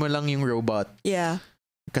friend mo lang yung robot. Yeah.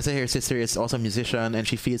 Kasi her sister is also a musician and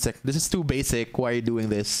she feels like, this is too basic. Why are you doing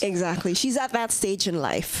this? Exactly. She's at that stage in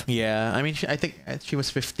life. Yeah, I mean, I think she was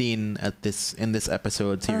 15 in this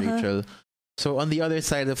episode, see Uh-huh. Rachel. So on the other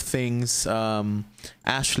side of things,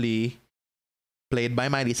 Ashley, played by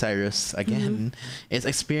Miley Cyrus again, is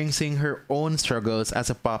experiencing her own struggles as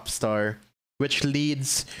a pop star, which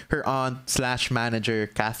leads her aunt slash manager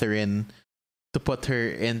Catherine to put her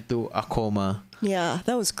into a coma. Yeah,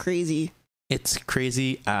 that was crazy. It's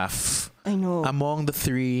crazy AF. I know. Among the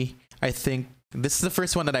three, I think this is the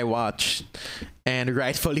first one that I watched, and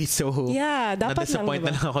rightfully so. Yeah, dapat lang, Na-disappoint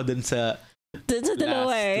na diba? lang ako dun sa There's no last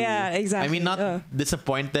way. two. Yeah, exactly. I mean, not Uh.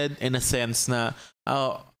 disappointed in a sense na,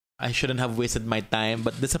 oh, I shouldn't have wasted my time,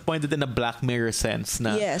 but disappointed in a Black Mirror sense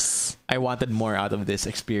na Yes. I wanted more out of this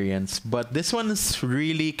experience. But this one is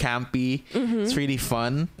really campy. It's really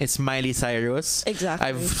fun. It's Miley Cyrus. Exactly.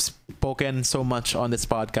 I've spoken so much on this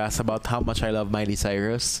podcast about how much I love Miley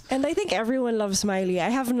Cyrus. And I think everyone loves Miley.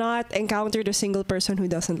 I have not encountered a single person who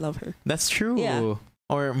doesn't love her. That's true. Yeah.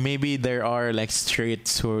 Or maybe there are like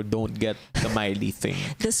straights who don't get the Miley thing.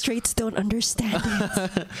 The straights don't understand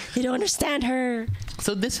it. They don't understand her.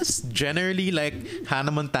 So this is generally like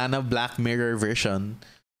Hannah Montana Black Mirror version.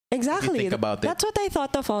 Exactly. think about it. That's what I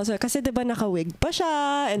thought of also. Kasi diba naka-wig pa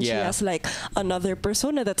siya and she Yeah. has like another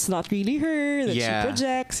persona that's not really her, that Yeah. she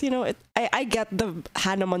projects. You know, I get the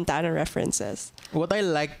Hannah Montana references. What I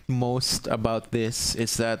liked most about this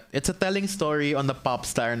is that it's a telling story on the pop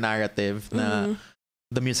star narrative na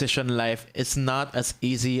the musician life is not as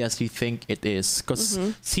easy as you think it is. Because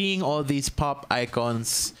seeing all these pop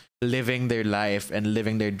icons living their life and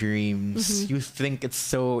living their dreams, you think it's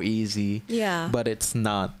so easy, Yeah. but it's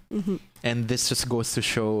not. And this just goes to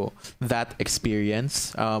show that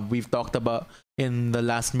experience. We've talked about in the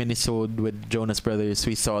last minisode with Jonas Brothers,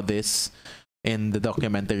 we saw this in the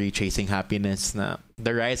documentary Chasing Happiness, na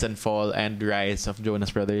the rise and fall and rise of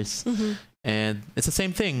Jonas Brothers. And it's the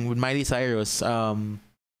same thing with Miley Cyrus.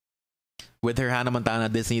 With her Hannah Montana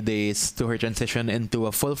Disney days to her transition into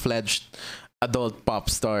a full-fledged adult pop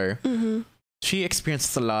star, she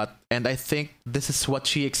experienced a lot, and I think this is what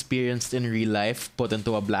she experienced in real life put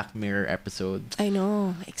into a Black Mirror episode. I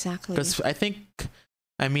know, exactly. Because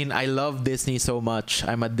I mean, I love Disney so much.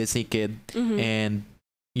 I'm a Disney kid, and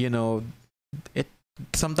you know, it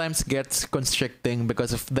sometimes gets constricting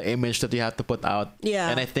because of the image that you have to put out. Yeah.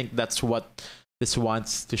 And I think that's what this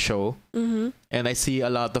wants to show. And I see a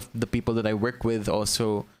lot of the people that I work with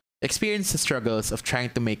also experience the struggles of trying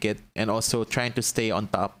to make it and also trying to stay on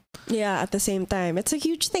top. Yeah, at the same time. It's a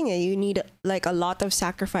huge thing. You need like a lot of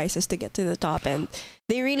sacrifices to get to the top, and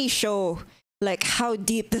they really show like how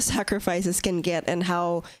deep the sacrifices can get and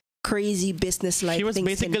how crazy business like She was things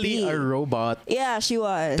basically can be. a robot Yeah, she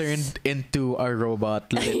was. turned into a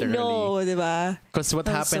robot, I literally. know, diba? Because what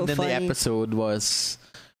That was happened so in the funny. episode was,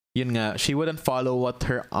 yun nga, she wouldn't follow what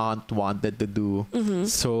her aunt wanted to do.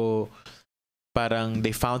 So, parang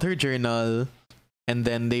they found her journal, and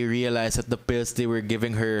then they realized that the pills they were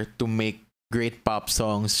giving her to make great pop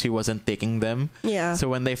songs, she wasn't taking them. Yeah. So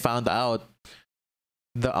when they found out,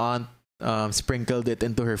 the aunt sprinkled it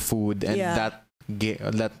into her food, and Yeah. that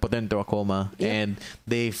put her into a coma. Yep. And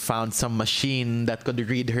they found some machine that could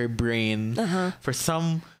read her brain for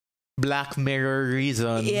some Black Mirror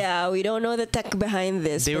reason. Yeah, we don't know the tech behind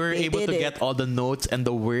this. They but were able did to it. get all the notes and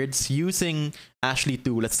the words using Ashley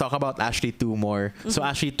 2. Let's talk about Ashley 2 more. So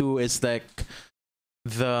Ashley 2 is like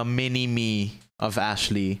the mini me of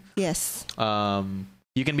Ashley. Yes.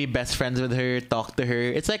 You can be best friends with her, talk to her.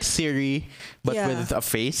 It's like Siri, but Yeah. with a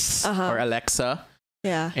face, or Alexa.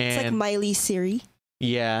 Yeah. It's like And- Miley Siri.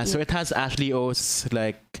 Yeah, so Yeah. it has Ashley O's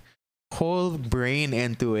like whole brain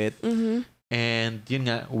into it. And yun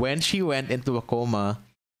nga, when she went into a coma,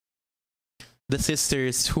 the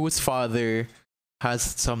sisters whose father has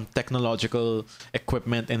some technological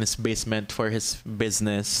equipment in his basement for his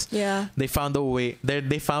business, Yeah. they found a way.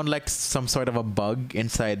 They found like some sort of a bug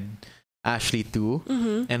inside Ashley too.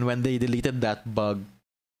 And when they deleted that bug,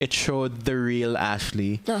 it showed the real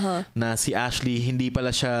Ashley. Na si Ashley hindi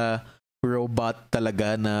pala siya robot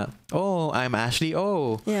talaga na, oh, I'm Ashley.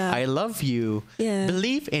 Oh, Yeah. I love you. Yeah.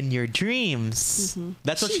 Believe in your dreams.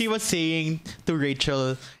 That's what she was saying to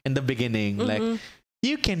Rachel in the beginning. Like,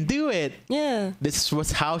 you can do it. Yeah. This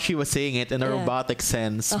was how she was saying it in a Yeah. robotic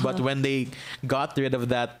sense. But when they got rid of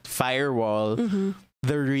that firewall,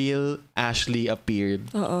 the real Ashley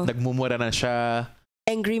appeared. Nagmumura na siya.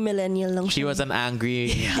 angry millennial lang She siya. was an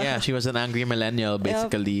angry, she was an angry millennial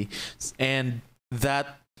basically. And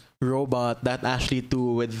that robot, that Ashley 2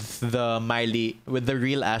 with the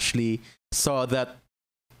real Ashley, saw that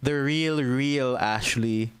the real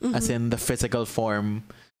Ashley, as in the physical form,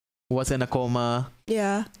 was in a coma.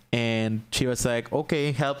 Yeah. And she was like,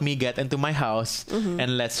 okay, help me get into my house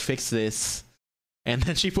and let's fix this. And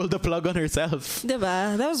then she pulled the plug on herself.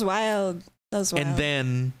 Diba? That was wild. And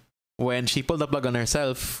then when she pulled the plug on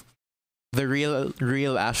herself, the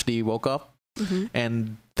real Ashley woke up,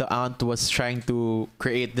 and the aunt was trying to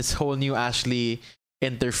create this whole new Ashley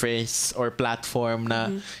interface or platform na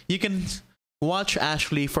you can watch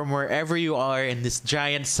Ashley from wherever you are in this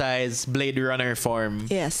giant size Blade Runner form.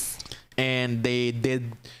 Yes. And they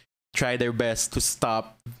did try their best to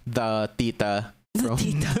stop the tita from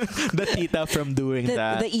doing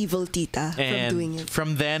that. The evil tita and from doing it.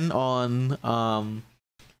 From then on,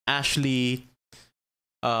 Ashley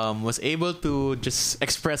was able to just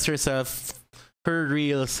express her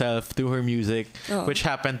real self through her music, which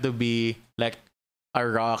happened to be like a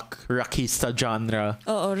rockista genre.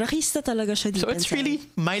 Oo, rockista talaga siya dito. So it's really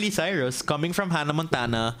Miley Cyrus coming from Hannah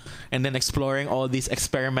Montana and then exploring all these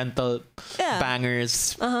experimental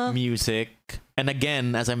bangers music. And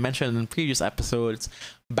again, as I mentioned in previous episodes,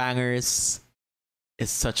 Bangers is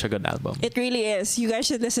such a good album. It really is. You guys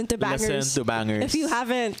should listen to Bangers. Listen to Bangers. If you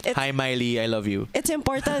haven't. Hi Miley, I love you. It's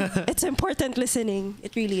important. It's important listening.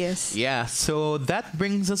 It really is. Yeah, so that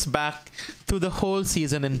brings us back to the whole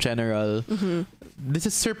season in general. This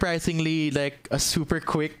is surprisingly like a super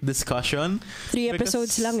quick discussion. 3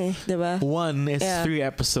 episodes lang diba? 1 is 3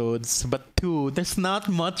 episodes, but 2, there's not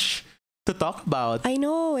much to talk about. I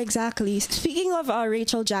know, exactly. Speaking of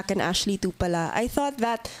Rachel, Jack, and Ashley too pala, I thought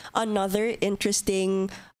that another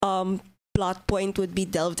interesting plot point would be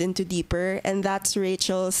delved into deeper, and that's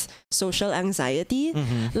Rachel's social anxiety.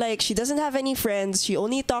 Like, she doesn't have any friends. She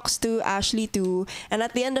only talks to Ashley too, and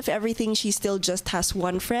at the end of everything, she still just has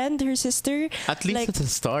one friend, her sister. At least it's a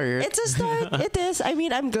start. It's a start. It is. I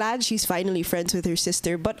mean, I'm glad she's finally friends with her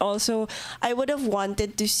sister, but also I would have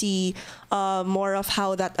wanted to see more of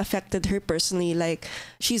how that affected her personally. Like,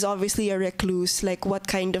 she's obviously a recluse. Like, what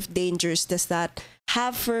kind of dangers does that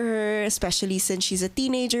have for her, especially since she's a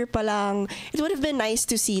teenager pa lang? It would have been nice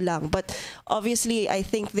to see lang, but obviously I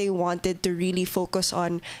think they wanted to really focus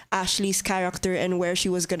on Ashley's character and where she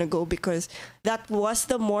was gonna go, because that was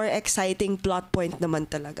the more exciting plot point naman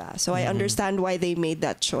talaga. So I understand why they made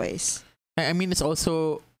that choice. I mean, it's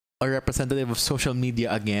also a representative of social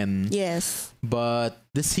media again. Yes. But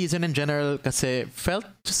this season in general kasi felt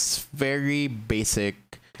just very basic.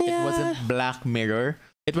 Yeah. It wasn't Black Mirror.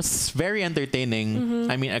 It was very entertaining.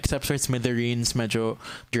 I mean, except for Smithereens, medyo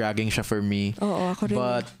dragging siya for me. Oo, ako rin.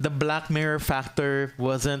 But the Black Mirror factor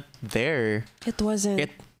wasn't there. It wasn't.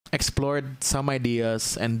 It explored some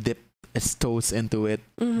ideas and dipped its toes into it,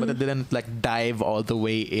 but it didn't like dive all the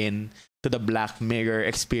way in to the Black Mirror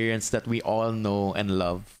experience that we all know and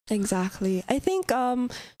love. Exactly. I think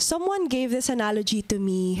someone gave this analogy to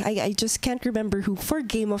me. I just can't remember who, for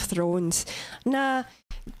Game of Thrones. Na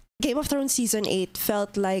Game of Thrones season 8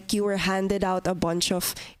 felt like you were handed out a bunch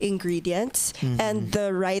of ingredients and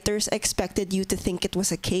the writers expected you to think it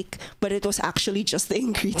was a cake, but it was actually just the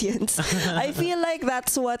ingredients. I feel like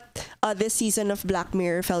that's what this season of Black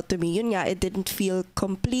Mirror felt to me. Yun nga, it didn't feel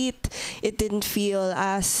complete. It didn't feel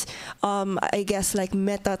as, I guess, like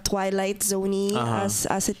meta Twilight Zone-y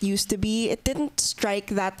as it used to be. It didn't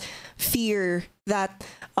strike that fear that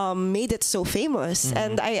made it so famous.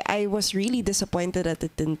 And I was really disappointed that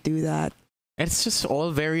it didn't do that. It's just all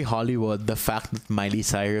very Hollywood. The fact that Miley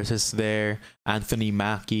Cyrus is there, Anthony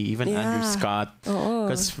Mackie, even Andrew Scott.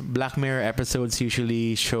 Because Black Mirror episodes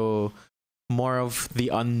usually show more of the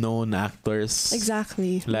unknown actors.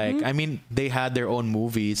 Exactly. Like, I mean, they had their own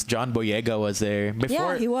movies. John Boyega was there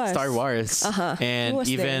before he was. Star Wars. And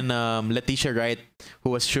even Letitia Wright, who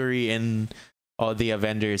was Shuri in all the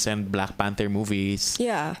Avengers and Black Panther movies.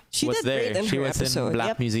 Yeah, she was did there. great in She her was episode. in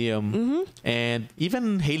Black Museum. And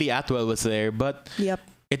even Hayley Atwell was there, but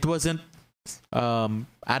it wasn't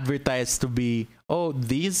advertised to be, oh,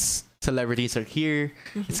 these celebrities are here.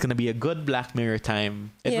 It's gonna be a good Black Mirror time.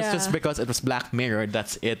 It was just because it was Black Mirror,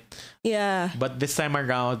 that's it. Yeah. But this time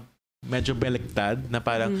around, medyo baliktad na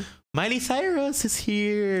parang Miley Cyrus is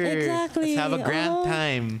here. Exactly. Let's have a grand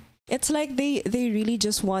time. It's like they really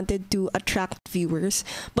just wanted to attract viewers.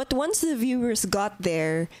 But once the viewers got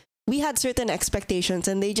there, we had certain expectations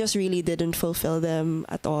and they just really didn't fulfill them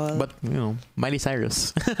at all. But, you know, Miley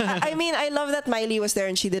Cyrus. I mean, I love that Miley was there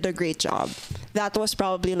and she did a great job. That was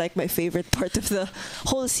probably like my favorite part of the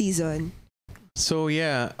whole season. So,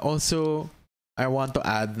 yeah, also, I want to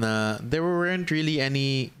add na there weren't really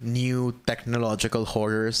any new technological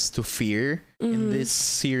horrors to fear in this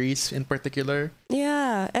series in particular.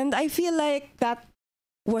 Yeah, and I feel like that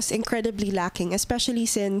was incredibly lacking, especially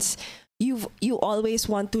since you always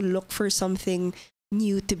want to look for something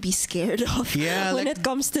new to be scared of. Yeah, when like, it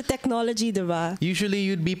comes to technology, diba? usually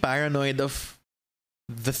you'd be paranoid of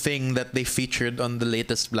the thing that they featured on the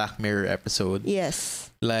latest Black Mirror episode. Yes.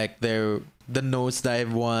 Like the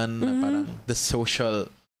nosedive one, na parang the social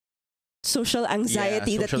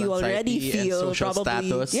Anxiety that social you already anxiety and feel, social probably.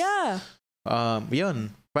 status. Yeah.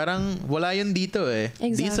 Yun. Parang wala yun dito eh.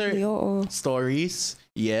 These are Exactly. Oo. stories,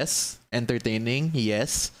 yes, entertaining,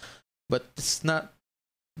 yes, but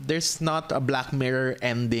there's not a Black Mirror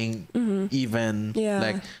ending even. Yeah.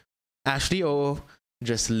 Like Ashley O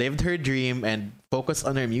just lived her dream and focused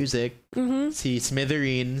on her music. See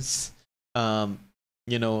Smithereens,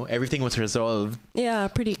 everything was resolved. Yeah,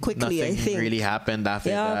 pretty quickly, Nothing I think. really happened after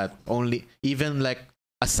that. Only even like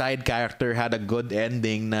a side character had a good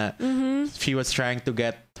ending na she was trying to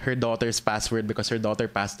get her daughter's password because her daughter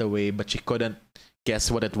passed away, but she couldn't guess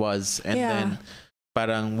what it was. And then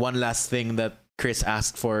parang one last thing that Chris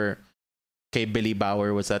asked for kay Billy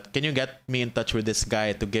Bauer was that, can you get me in touch with this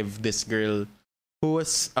guy to give this girl who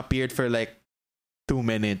was appeared for like 2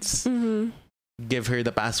 minutes, give her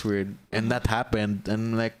the password? And that happened.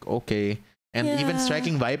 And like, okay. And even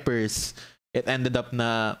Striking Vipers, it ended up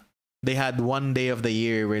na they had one day of the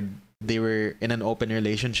year where they were in an open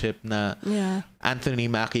relationship na Anthony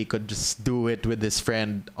Mackie could just do it with his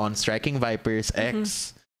friend on Striking Vipers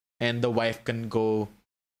X, and the wife can go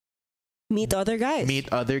meet other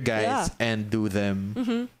guys and do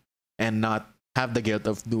them and not have the guilt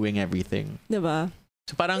of doing everything. Diba?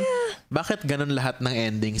 So parang, bakit ganun lahat ng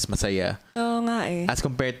endings masaya? Oo nga eh. As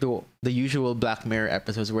compared to the usual Black Mirror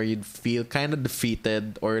episodes where you'd feel kind of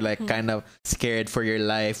defeated or like kind of scared for your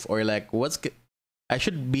life, or like, I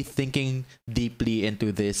should be thinking deeply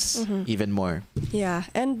into this even more. Yeah.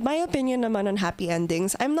 And my opinion naman on happy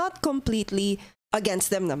endings, I'm not completely against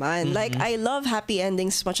them naman. Like, I love happy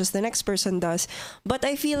endings as much as the next person does. But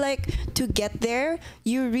I feel like to get there,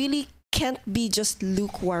 you really can't be just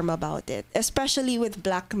lukewarm about it, especially with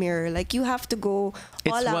Black Mirror. Like, you have to go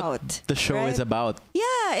all It's what out. the show is about.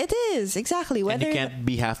 Yeah, it is. Exactly. And you can't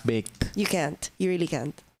be half-baked. You can't. You really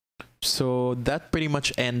can't. So that pretty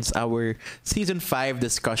much ends our season 5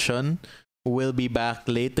 discussion. We'll be back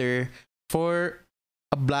later for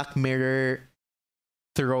a Black Mirror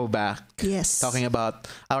throwback. Yes. Talking about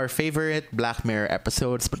our favorite Black Mirror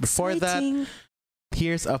episodes. But before that,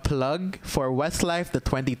 here's a plug for Westlife, the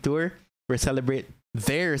 20 tour.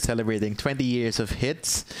 They're celebrating 20 years of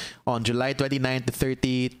hits on July 29 to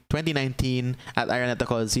 30, 2019 at Araneta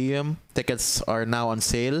Coliseum. Tickets are now on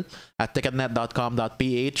sale at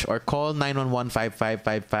ticketnet.com.ph or call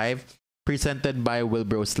 911-5555. Presented by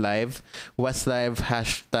Wilbros Live. Westlife,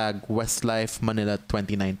 #Westlife Manila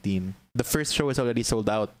 2019. The first show is already sold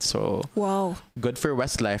out, so wow, good for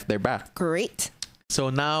Westlife. They're back. Great. So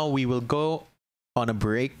now we will go on a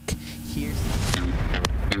break. Here's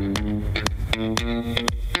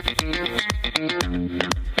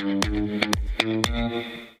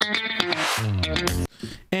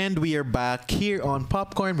and we are back here on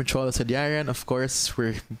Popcorn with Cholo Sadiaran. Of course,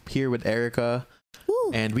 we're here with Erica.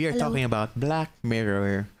 Woo, and we are hello. talking about Black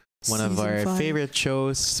Mirror, one of Season our 5. favorite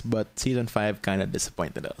shows, but season 5 kind of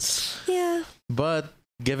disappointed us. Yeah. But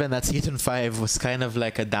given that season 5 was kind of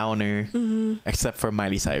like a downer, except for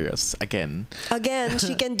Miley Cyrus again. Again,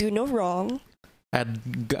 she can do no wrong.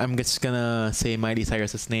 I'm just gonna say Miley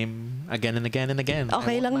Cyrus's name again and again and again.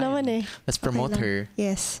 Okay lang naman eh. Let's promote Okay lang. her.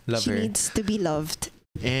 Yes. Love she her. needs to be loved.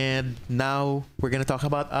 And now we're gonna talk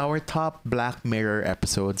about our top Black Mirror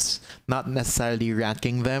episodes. Not necessarily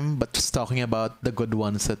ranking them, but just talking about the good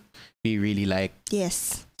ones that we really like.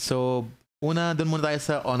 Yes. So, dun muna tayo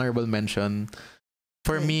sa honorable mention.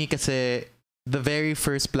 For Okay. me, kasi the very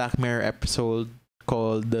first Black Mirror episode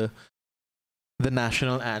called The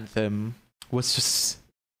National Anthem was just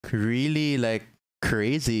really like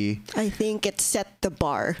crazy. I think it set the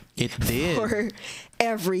bar It did. for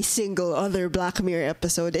every single other Black Mirror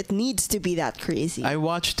episode. It needs to be that crazy. I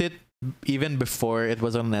watched it even before it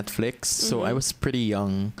was on Netflix, so I was pretty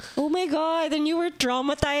young. Oh my god, and you were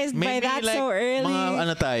traumatized by that like so early.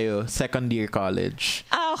 mga tayo, second year college.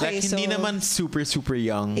 Ah, okay, Like hindi so naman super super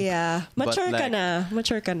young. yeah, but mature ka like- na.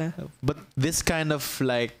 Mature ka na. But this kind of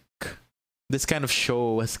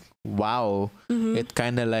show was wow. It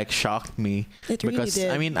kind of like shocked me It really because did.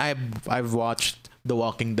 I mean I've watched The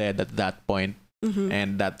Walking Dead at that point,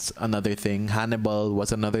 and that's another thing. Hannibal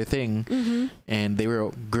was another thing, and they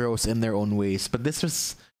were gross in their own ways. But this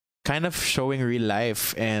was kind of showing real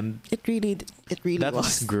life, and It really that was.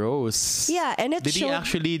 was gross. Yeah, and it Did he showed.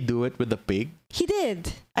 actually do it with the pig? He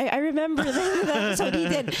did. I remember that episode he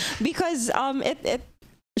did because it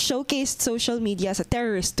showcased social media as a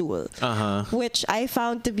terrorist tool, which I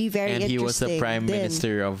found to be very And he was interesting. the prime then.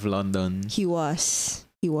 minister of London. He was.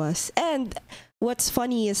 And what's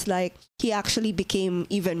funny is like he actually became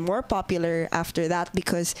even more popular after that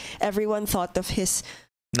because everyone thought of his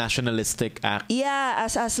Nationalistic act.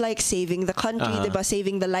 as like saving the country, diba?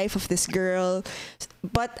 Saving the life of this girl.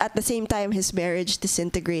 But at the same time, his marriage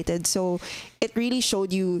disintegrated. So it really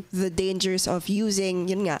showed you the dangers of using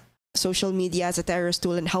yun nga, social media as a terrorist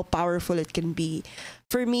tool and how powerful it can be.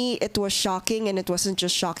 For me, it was shocking, and it wasn't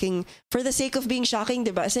just shocking for the sake of being shocking,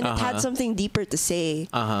 diba? And it had something deeper to say.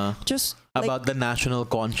 Just about the national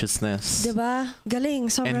consciousness. Diba? Galing.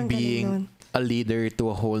 Sobrang And galing being nun. a leader to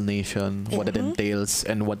a whole nation, what it entails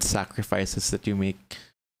and what sacrifices that you make.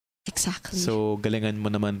 Exactly. So, galingan mo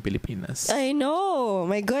naman, Pilipinas. I know.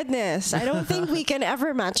 My goodness. I don't think we can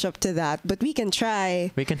ever match up to that, but we can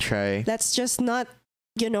try. We can try. Let's just not,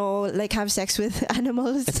 like have sex with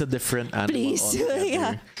animals. It's a different animal. Please.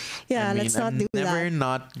 altogether. Yeah, I mean, let's not do never that.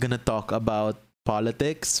 not gonna talk about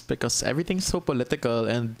politics because everything's so political,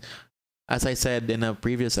 and as I said in a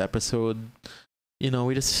previous episode,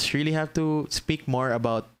 we just really have to speak more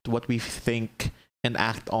about what we think and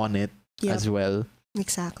act on it Yep. as well.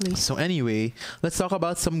 Exactly. So anyway, let's talk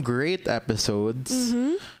about some great episodes.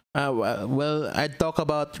 Well, I'd talk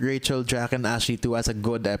about Rachel, Jack, and Ashley 2 as a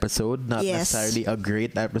good episode, not Yes. necessarily a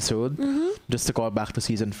great episode, just to call back to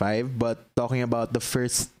season 5. But talking about the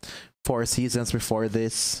first 4 seasons before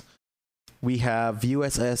this, we have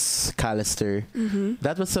USS Callister.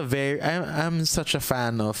 That was a I'm such a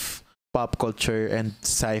fan of pop culture and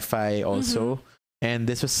sci-fi also. And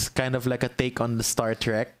this was kind of like a take on the Star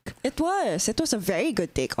Trek. It was a very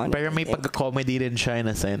good take on Pero it. may I think. pagka-comedy rin siya in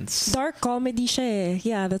a sense. Dark comedy siya eh.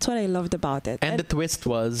 Yeah, that's what I loved about it. And the twist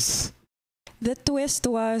was... the twist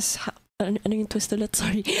was... Ano yung twist ulit?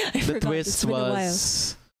 Sorry. I The forgot. twist It's been a while.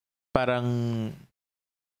 was... Parang...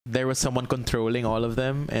 There was someone controlling all of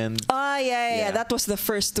them, and... Yeah. Yeah. That was the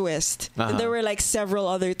first twist. And there were like several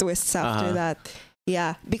other twists after that.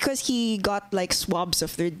 Yeah, because he got like swabs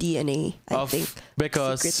of their DNA, I think.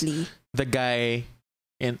 Because secretly. the guy,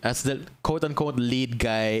 as the quote-unquote lead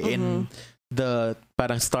guy in the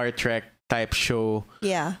parang Star Trek type show,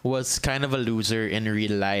 Yeah. was kind of a loser in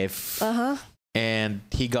real life. And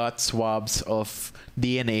he got swabs of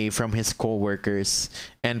DNA from his co-workers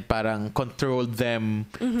and parang controlled them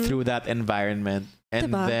through that environment.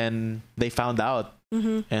 And Diba? then they found out.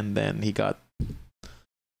 And then he got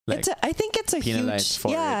like I think it's a penalized huge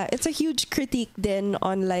for it's a huge critique then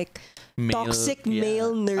on like toxic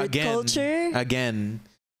male nerd culture. Again.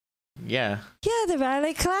 Yeah. Yeah, diba?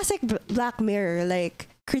 Like classic Black Mirror, like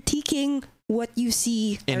critiquing what you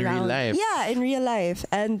see In around. real life. Yeah, in real life.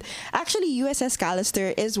 And actually, USS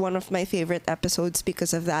Callister is one of my favorite episodes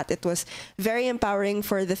because of that. It was very empowering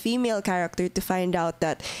for the female character to find out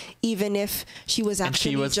that even if she was And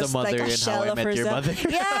actually she was the just mother like a in shell How I of Met Your herself. Mother.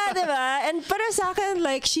 Yeah, diba? And para sa akin,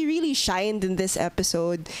 like, she really shined in this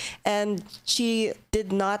episode. And she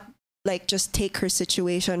did not like just take her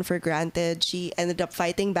situation for granted. She ended up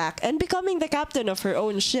fighting back and becoming the captain of her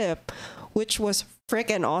own ship, which was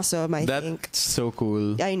freaking awesome, I think. That's so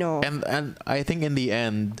cool. I know. And I think in the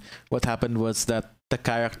end, what happened was that the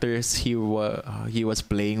characters he was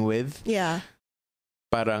playing with, Yeah.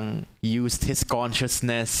 parang used his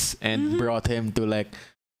consciousness and brought him to like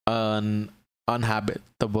an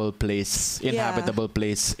inhabitable place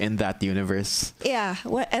in that universe. Yeah.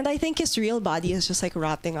 And I think his real body is just like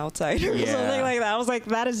rotting outside or Yeah. something like that. I was like,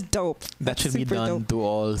 that is dope. That That's should be super done dope. to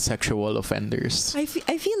all sexual offenders. I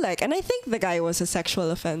feel like, and I think the guy was a sexual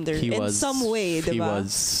offender He in was some way, He diba?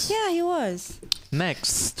 was. Yeah, he was.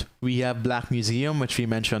 Next, we have Black Museum, which we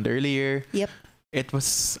mentioned earlier. Yep. It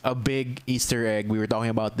was a big Easter egg. We were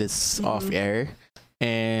talking about this off air,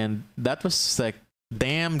 and that was like,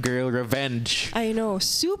 damn girl, revenge. I know,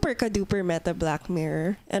 super kaduper meta Black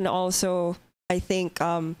Mirror, and also I think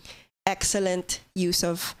excellent use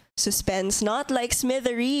of suspense, not like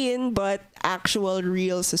Smithereen, but actual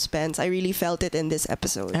real suspense. I really felt it in this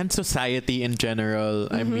episode. And society in general.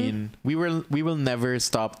 I mean, we will never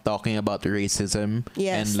stop talking about racism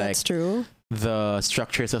Yes, and like that's true. the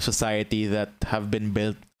structures of society that have been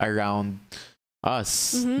built around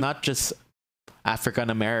us, not just African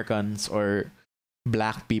Americans or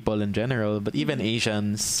Black people in general, but even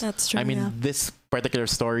Asians. That's true. I mean, yeah. this particular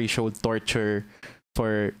story showed torture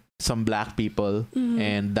for some Black people,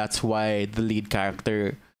 and that's why the lead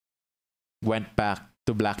character went back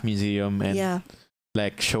to Black Museum and Yeah.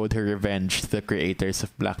 like showed her revenge to the creators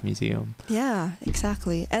of Black Museum. Yeah,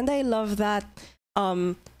 exactly. And I love that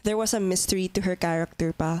there was a mystery to her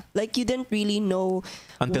character pa. Like you didn't really know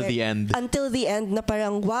Until the end. Until the end na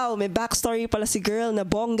parang wow, may backstory pala si girl na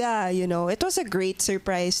bongga, you know. It was a great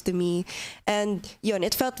surprise to me. And yun,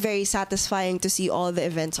 it felt very satisfying to see all the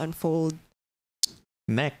events unfold.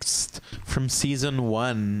 Next, from season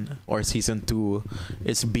 1 or season 2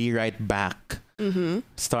 is Be Right Back.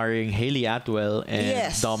 Starring Hayley Atwell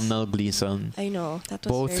and Domhnall Gleeson. I know. That was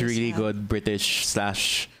both very really sad. good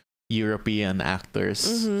British/European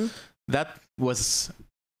actors. That was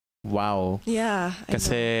wow. Yeah.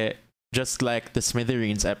 Kasi just like the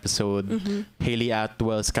Smithereens episode, Hayley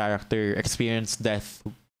Atwell's character experienced death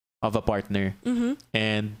of a partner.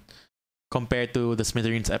 And compared to the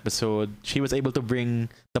Smithereens episode, she was able to bring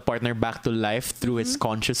the partner back to life through his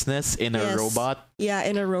consciousness in a robot. Yeah,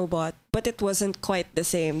 in a robot. But it wasn't quite the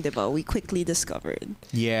same, diba? We quickly discovered.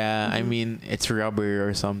 Yeah, I mean, it's rubber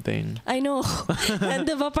or something. I know. And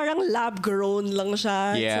diba parang lab grown lang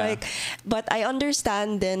siya. Yeah. It's like, but I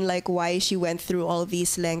understand then like why she went through all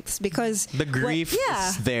these lengths because The grief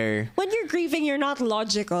is there. when you're grieving, you're not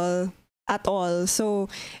logical at all. So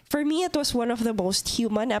for me, it was one of the most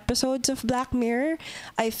human episodes of Black Mirror.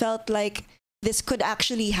 I felt like this could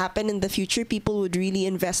actually happen in the future. People would really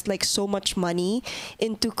invest like so much money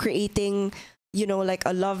into creating, you know, like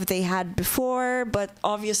a love they had before, but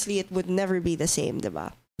obviously it would never be the same,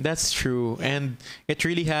 diba? That's true. And it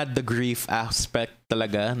really had the grief aspect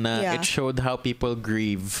talaga na it showed how people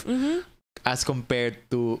grieve as compared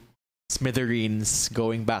to Smithereens,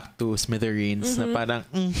 going back to Smithereens na parang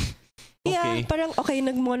Yeah, parang okay,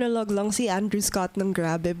 nag-monologue lang si Andrew Scott ng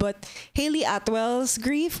grabe. But Hayley Atwell's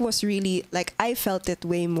grief was really, like, I felt it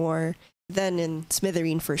way more than in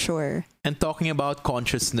Smithereen for sure. And talking about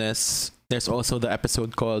consciousness, there's also the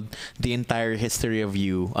episode called The Entire History of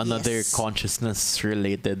You, another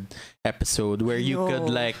consciousness-related episode where you could,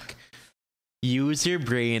 like, use your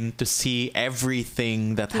brain to see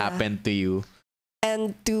everything that happened to you.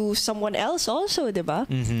 And to someone else also, diba?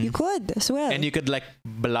 You could as well. And you could like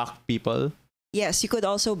block people. Yes, you could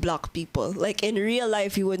also block people. Like in real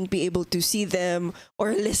life, you wouldn't be able to see them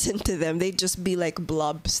or listen to them. They'd just be like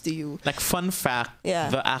blobs to you. Like fun fact,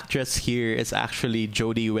 the actress here is actually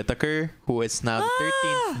Jodie Whittaker, who is now the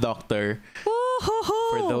 13th Doctor.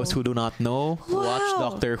 For those who do not know, watch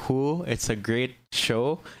Doctor Who. It's a great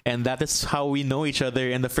show, and that is how we know each other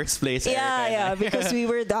in the first place. Yeah, because we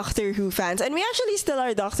were Doctor Who fans, and we actually still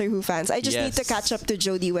are Doctor Who fans. I just need to catch up to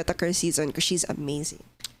Jodie Whittaker's season because she's amazing.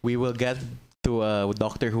 We will get to a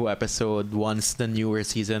Doctor Who episode once the newer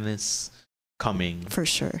season is coming. For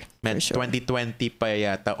sure. 2020 pa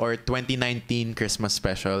yata, or 2019 Christmas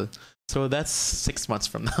special. So that's 6 months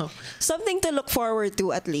from now. Something to look forward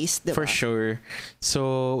to at least, diba? For sure.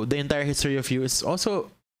 So The Entire History of You is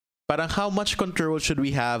also parang how much control should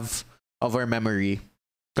we have of our memory?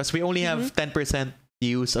 Because we only have 10%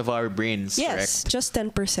 use of our brains, yes, correct? Just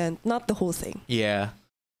 10%, not the whole thing. Yeah.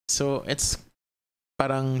 So it's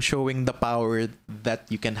parang showing the power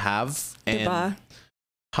that you can have and diba?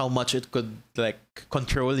 How much it could like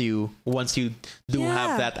control you once you do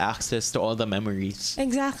have that access to all the memories.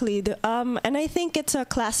 Exactly. And I think it's a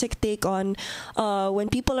classic take on when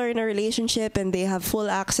people are in a relationship and they have full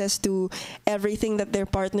access to everything that their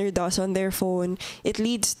partner does on their phone, it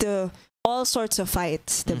leads to all sorts of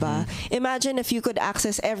fights, diba? Imagine if you could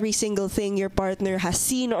access every single thing your partner has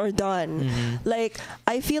seen or done. Like,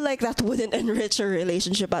 I feel like that wouldn't enrich a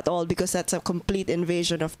relationship at all because that's a complete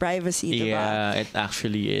invasion of privacy, diba? Yeah, it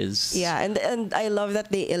actually is. Yeah, and I love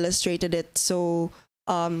that they illustrated it so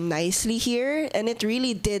nicely here, and it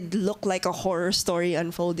really did look like a horror story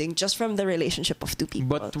unfolding just from the relationship of two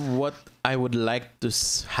people. But what I would like to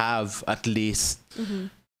have at least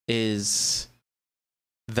is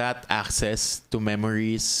that access to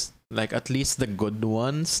memories, like at least the good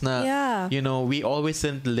ones na you know, we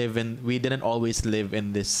didn't always live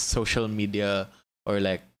in this social media or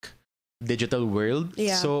like digital world.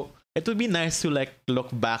 So it would be nice to like look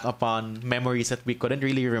back upon memories that we couldn't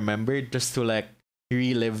really remember, just to like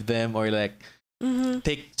relive them or like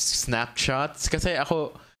take snapshots. Kasi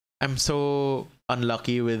I'm so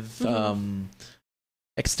unlucky with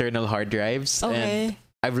external hard drives, and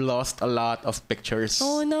I've lost a lot of pictures.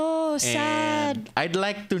 Oh no, sad. And I'd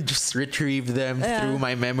like to just retrieve them through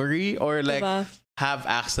my memory or like have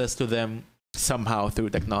access to them somehow through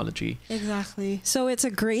technology. Exactly. So it's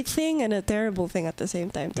a great thing and a terrible thing at the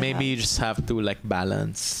same time. Maybe you just have to like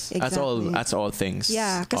balance. Exactly. That's all things.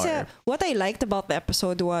 Yeah, because what I liked about the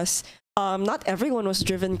episode was not everyone was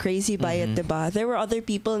driven crazy by it, diba? There were other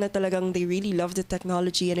people na talagang they really love the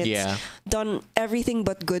technology and it's done everything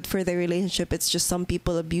but good for their relationship. It's just some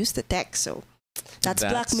people abuse the tech. So that's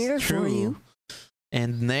Black Mirror true. for you.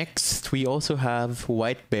 And next, we also have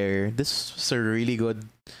White Bear. This was a really good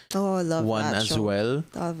I love one that as show. well.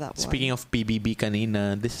 Love that Speaking of PBB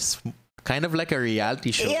kanina, this is kind of like a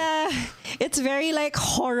reality show. Yeah, it's very like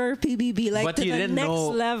horror PBB, like but to the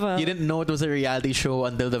next level. You didn't know it was a reality show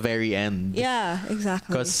until the very end. Yeah,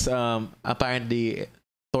 exactly. Because apparently,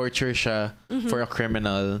 torture siya for a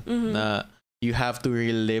criminal. Na you have to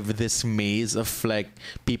relive this maze of like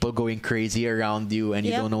people going crazy around you and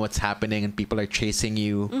you don't know what's happening and people are chasing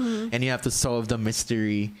you and you have to solve the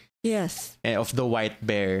mystery of the white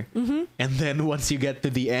bear. And then once you get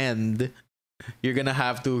to the end, you're gonna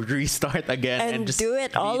have to restart again and just do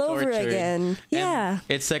it all over again. Yeah. And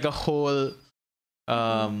it's like a whole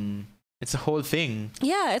it's a whole thing.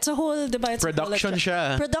 Yeah, it's a whole debate. Production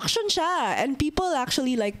siya. And people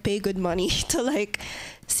actually like pay good money to like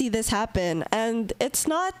see this happen. And it's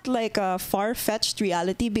not like a far-fetched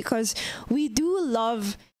reality because we do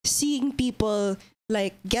love seeing people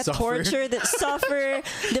like get tortured, suffer,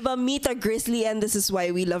 diba, meet a grizzly, and this is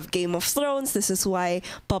why we love Game of Thrones. This is why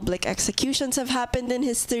public executions have happened in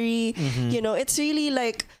history. You know, it's really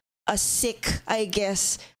like a sick, I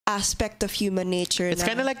guess, aspect of human nature. It's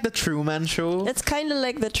kind of like the Truman Show. It's kind of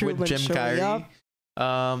like the Truman with Jim Show.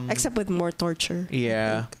 Carrey. Except with more torture.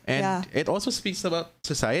 Yeah. And it also speaks about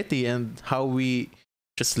society and how we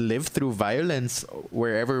just live through violence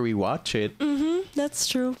wherever we watch it. That's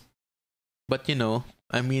true. But you know,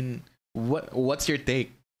 I mean, what's your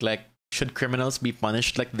take? Like, should criminals be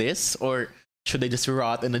punished like this, or should they just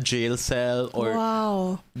rot in a jail cell?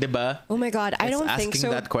 Or diba? Oh my God, I don't think so.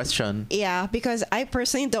 Asking that question. Yeah, because I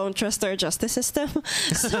personally don't trust our justice system.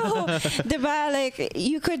 So, diba? Like,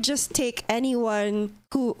 you could just take anyone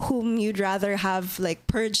whom you'd rather have like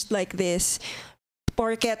purged like this.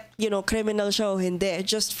 Porket, you know, criminal show, hindi.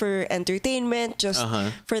 Just for entertainment, just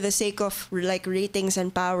for the sake of like ratings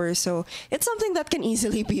and power. So it's something that can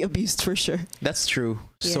easily be abused for sure. That's true.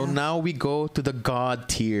 Yeah. So now we go to the God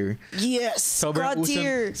tier. Yes, God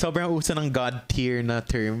tier. Sobrang uso ng God tier na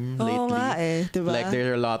term lately. Diba? Like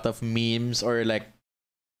there are a lot of memes or like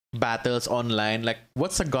battles online, like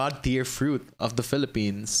what's a god tier fruit of the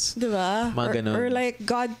Philippines, diba? Or like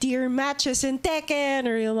god tier matches in Tekken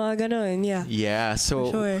or yung mga ganon. Yeah,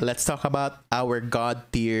 so let's talk about our god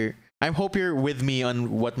tier. I hope you're with me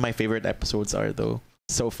on what my favorite episodes are though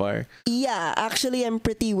so far. Yeah, actually I'm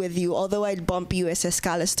pretty with you, although I'd bump USS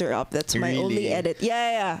Callister up. That's my only edit.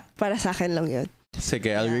 Yeah, para sa akin lang yun.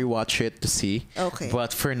 Sige, I'll rewatch it to see. Okay,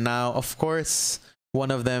 but for now, of course,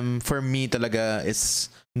 one of them for me talaga is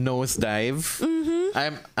Nosedive.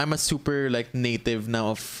 I'm a super like native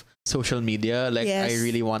now of social media. Like I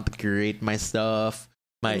really want to curate my stuff,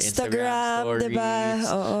 my Instagram stories.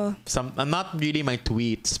 Diba? Not really my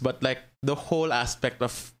tweets, but like the whole aspect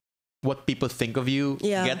of what people think of you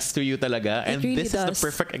gets to you talaga. And really this is the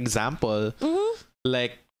perfect example.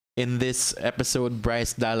 Like in this episode,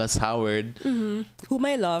 Bryce Dallas Howard, whom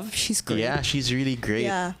I love, she's great. Yeah, she's really great.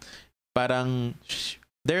 Yeah. Parang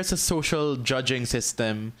there's a social judging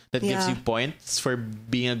system that gives you points for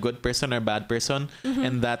being a good person or bad person,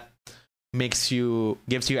 and that gives you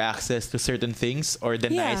access to certain things or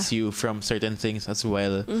denies you from certain things as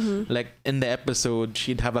well. Like in the episode,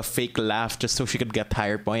 she'd have a fake laugh just so she could get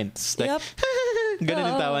higher points. Like, ganun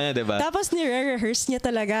yung tawa niya, diba? Tapos nire-rehearse niya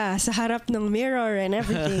talaga sa harap ng mirror and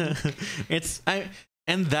everything.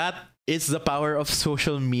 And that is the power of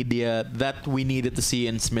social media that we needed to see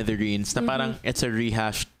in Smithereens. Na parang it's a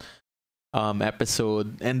rehashed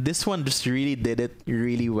episode, and this one just really did it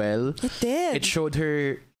really well. It did. It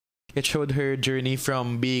showed her journey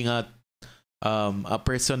from being a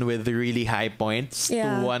person with really high points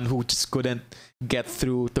to one who just couldn't get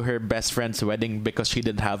through to her best friend's wedding because she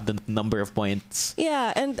didn't have the number of points.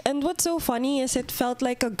 Yeah, and what's so funny is it felt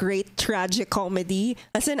like a great tragic comedy.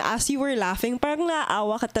 As in, as you were laughing, parang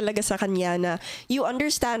naawa ka talaga sa kanya na you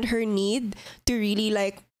understand her need to really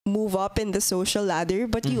like move up in the social ladder,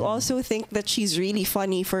 but you also think that she's really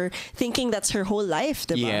funny for thinking that's her whole life,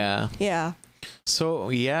 diba? Yeah. So,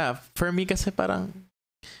 yeah, for me kasi parang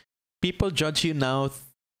people judge you now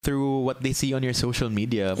through what they see on your social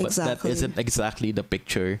media, but that isn't exactly the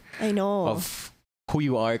picture. I know. Of who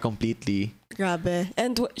you are completely. Grabe.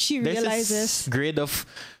 And she realizes this grid of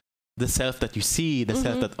the self that you see, the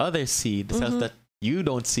self that others see, the self that you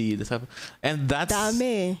don't see, the self, and that's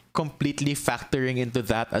completely factoring into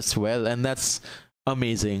that as well, and that's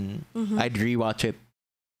amazing. I'd rewatch it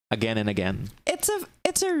again and again. It's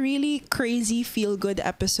a really crazy feel good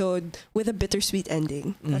episode with a bittersweet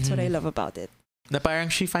ending. That's what I love about it. Na parang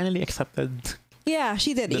she finally accepted. Yeah,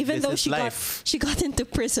 she did. that Even this though is she got into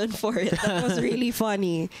prison for it. That was really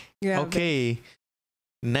funny. Grabe. Okay.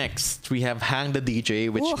 Next, we have Hang the DJ,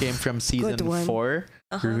 which Ooh, came from season good one. 4.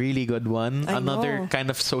 Uh-huh. Really good one. I Another know. kind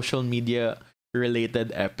of social media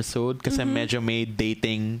related episode kasi medyo may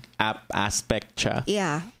dating app aspect siya.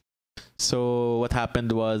 Yeah. So what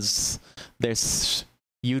happened was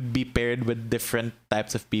you'd be paired with different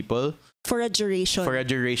types of people For a duration.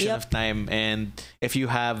 Yep. of time, and if you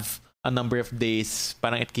have a number of days,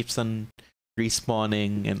 parang it keeps on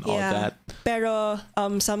respawning and all Yeah. that. Pero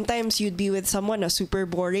sometimes you'd be with someone na super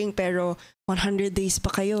boring pero 100 days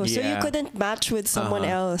pa kayo. So you Yeah. couldn't match with someone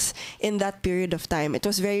else in that period of time. It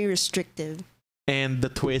was very restrictive. And the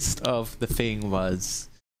twist of the thing was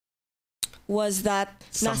that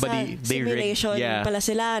somebody nasa they rigged, simulation yeah. pala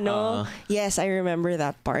sila, no? Yes, I remember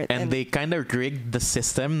that part. and they kind of rigged the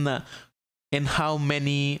system na in how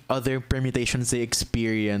many other permutations they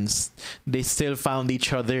experienced, they still found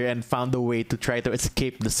each other and found a way to try to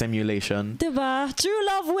escape the simulation. Diba? True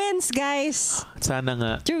love wins, guys. Sana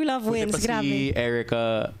nga. True love Buti wins. pa Grabe. si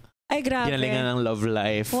Erica, Ay, grabe. ginalingan ng love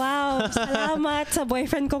life. Wow. Salamat sa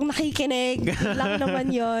boyfriend kong nakikinig. Yun lang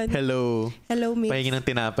naman yun. Hello. Hello, Mitch. Pahingi ng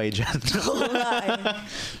tinapay dyan. Oo nga eh.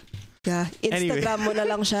 Yeah, Instagram mo na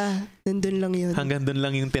lang siya. Nandun lang yun. Hanggang dun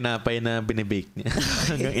lang yung tinapay na binibake niya.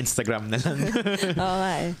 Hanggang Instagram na lang. Oo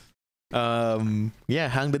nga eh. Yeah,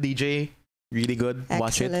 Hang the DJ. Really good.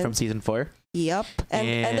 Watch it Excellent. from season 4. Yep.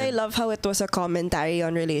 And I love how it was a commentary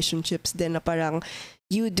on relationships din na parang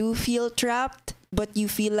you do feel trapped but you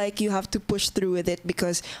feel like you have to push through with it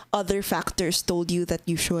because other factors told you that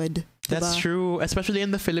you should. That's Diba? true. Especially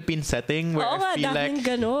in the Philippine setting where Oo nga, I feel like daming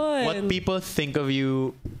ganun. what people think of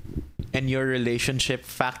you and your relationship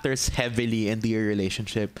factors heavily into your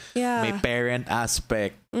relationship. Yeah. May parent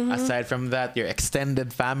aspect. Aside from that, your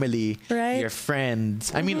extended family, Right. your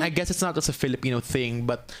friends. I mean, I guess it's not just a Filipino thing,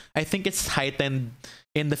 but I think it's heightened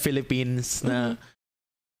in the Philippines na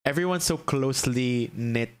everyone's so closely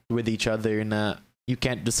knit with each other na you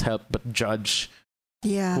can't just help but judge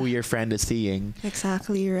Yeah. who your friend is seeing.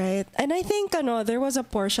 Exactly right. And I think there was a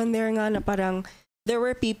portion there nga na parang there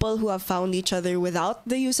were people who have found each other without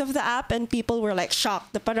the use of the app and people were like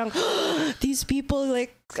shocked. Na parang these people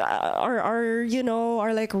like are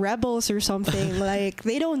like rebels or something. Like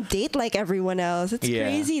they don't date like everyone else. It's Yeah.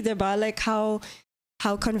 crazy, diba? Like how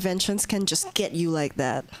conventions can just get you like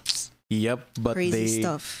that. Yep, but Crazy they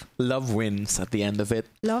stuff. love wins at the end of it.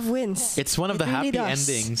 Love wins. It's one of It the really happy does.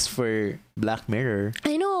 endings for Black Mirror.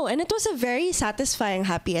 I know, and it was a very satisfying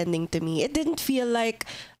happy ending to me. It didn't feel like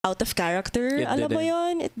out of character. It Alam mo didn't.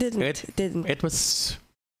 yun? It didn't. It- It didn't. It was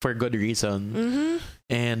for good reason. Mm-hmm.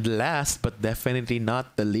 And last but definitely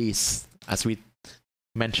not the least, as we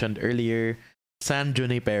mentioned earlier, San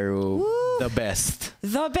Junipero, Woo! the best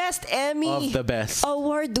The best Emmy of the best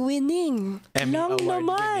award-winning. Emmy Lang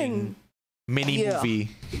award-winning mini Yeah. movie.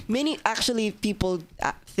 Actually, people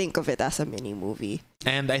think of it as a mini movie.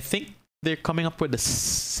 And I think they're coming up with a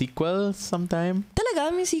sequel sometime. Talaga,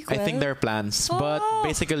 may sequel? I think there are plans. But Oh.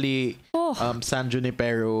 basically, Oh. San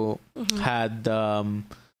Junipero Mhm. had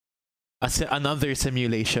another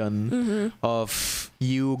simulation Mhm. of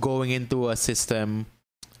you going into a system.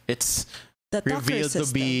 It's The Tucker revealed to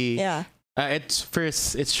system. be Yeah.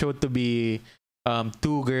 it's showed to be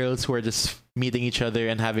two girls who are just meeting each other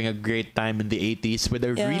and having a great time in the 80s with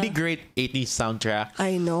a Yeah. really great 80s soundtrack.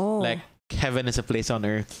 I know. Like Heaven is a Place on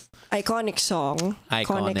Earth. Iconic song.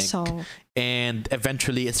 Iconic. Song. And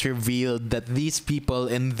eventually it's revealed that these people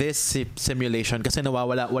in this simulation, kasi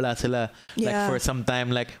wala sila like Yeah. for some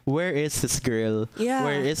time, like where is this girl? Yeah.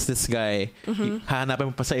 Where is this guy? Hahanapin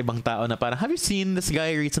mo pa sa ibang tao na parang, have you seen this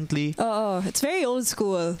guy recently? Oh, it's very old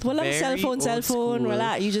school. Walang Very cellphone, old school.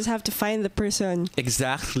 wala. You just have to find the person.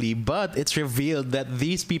 Exactly. But it's revealed that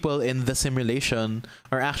these people in the simulation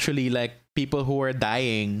are actually like people who are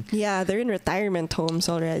dying. Yeah, they're in retirement homes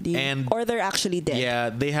already. And- or they're actually dead. Yeah,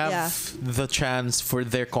 they have Yeah. the chance for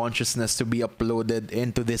their consciousness to be uploaded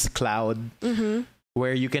into this cloud Mm-hmm.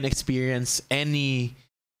 where you can experience any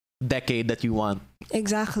decade that you want.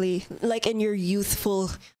 Exactly. Like in your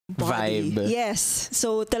youthful body. Vibe. Yes.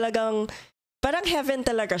 So talagang parang heaven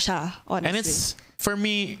talaga siya, honestly. And it's, for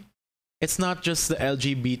me, it's not just the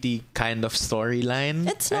LGBT kind of storyline.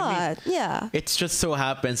 It's I mean, not. Yeah. it's just so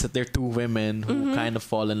happens that they're two women who kind of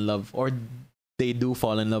fall in love, or they do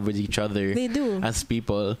fall in love with each other They do. as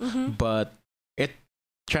people, but it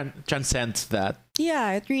transcends that.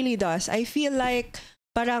 Yeah, it really does. I feel like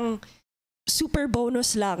parang super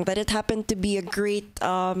bonus lang that it happened to be a great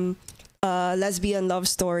lesbian love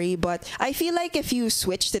story. But I feel like if you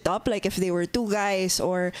switched it up, like if they were two guys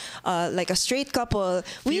or like a straight couple,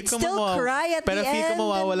 we'd still cry at the end. Pero feel ko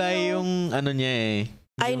mawawala yung ano niya eh.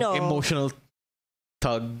 I know. Emotional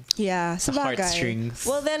tug. Yeah, sabagay. Heartstrings.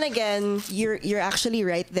 Well, then again, you're actually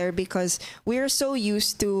right there, because we're so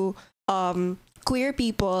used to queer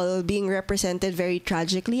people being represented very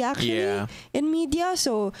tragically actually in media.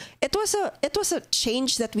 So it was a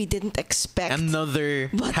change that we didn't expect. Another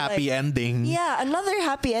happy ending. Yeah, another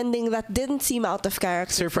happy ending that didn't seem out of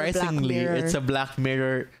character. Surprisingly, it's a Black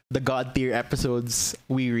Mirror. The God tier episodes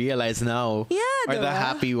we realize now are the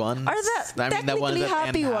happy ones. Are the ones that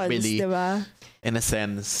happy end happily, diba? In a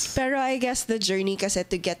sense. Pero I guess the journey kasi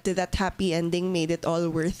to get to that happy ending made it all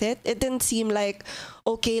worth it. It didn't seem like,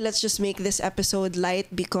 okay, let's just make this episode light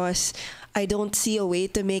because I don't see a way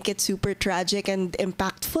to make it super tragic and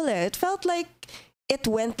impactful. It felt like it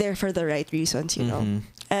went there for the right reasons, you know.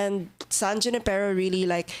 And San Junipero really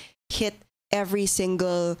like hit every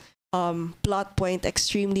single plot point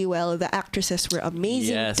extremely well. The actresses were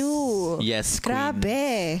amazing too. Yes, queen.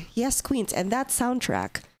 Grabe. Yes, queens. And that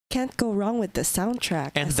soundtrack. Can't go wrong with the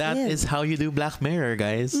soundtrack. And that is how you do Black Mirror,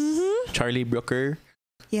 guys. Charlie Brooker.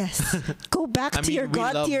 Yes. Go back to your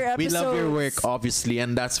God tier episodes. We love your work, obviously,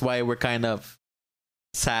 and that's why we're kind of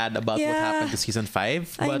sad about what happened to season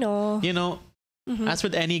 5. But, I know. You know, as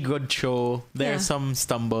with any good show, there are some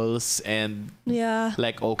stumbles and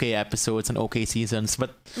like okay episodes and okay seasons,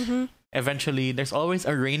 but eventually there's always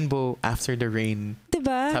a rainbow after the rain.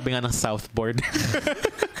 Diba? Sabi nga ng South Border.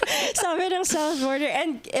 Sabi ng South Border.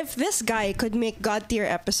 And if this guy could make God tier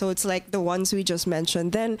episodes like the ones we just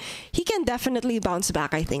mentioned, then he can definitely bounce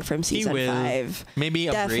back, I think, from season 5. Maybe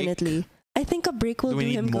a break. I think a break will do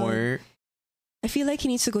him good. More? I feel like he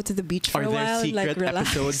needs to go to the beach for a while. Are there secret relax.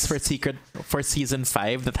 episodes for season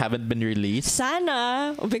 5 that haven't been released?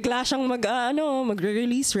 Sana. O bigla siyang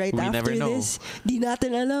magre-release right after never know. this. Di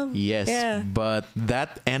natin alam. Yes, but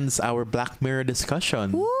that ends our Black Mirror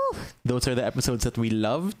discussion. Woo! Those are the episodes that we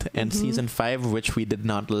loved, and season 5, which we did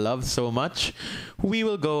not love so much. We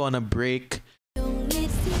will go on a break.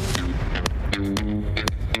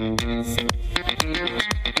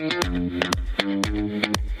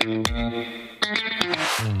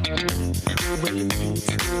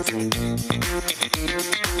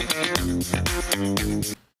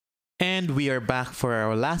 And we are back for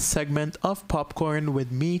our last segment of Popcorn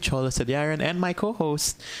with me, Cholo Sadiaran, and my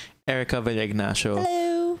co-host, Erica Villagnacio.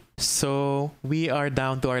 Hello. So we are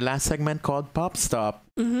down to our last segment called Pop Stop.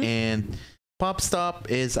 And Pop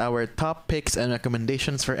Stop is our top picks and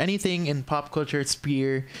recommendations for anything in pop culture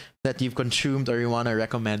sphere that you've consumed or you want to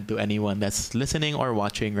recommend to anyone that's listening or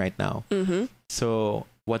watching right now. So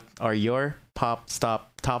what are your Pop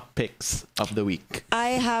Stop top picks of the week?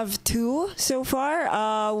 I have 2 so far.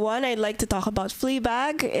 One, I'd like to talk about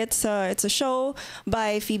Fleabag. It's a show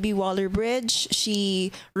by Phoebe Waller-Bridge.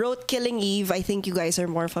 She wrote Killing Eve. I think you guys are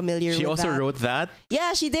more familiar with that. She also wrote that?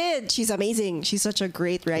 Yeah, she did. She's amazing. She's such a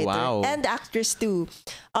great writer. Wow. And actress too.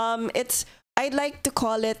 I'd like to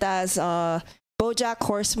call it as BoJack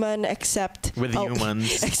Horseman, except with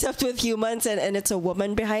humans. Except with humans, and it's a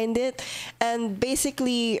woman behind it. And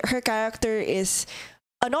basically, her character is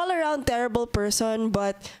an all-around terrible person,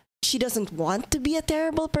 but she doesn't want to be a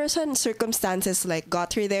terrible person. Circumstances like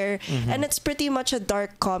got her there, and it's pretty much a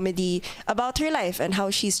dark comedy about her life and how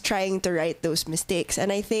she's trying to right those mistakes.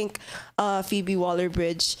 And I think Phoebe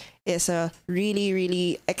Waller-Bridge is a really,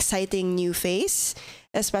 really exciting new face,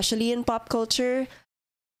 especially in pop culture.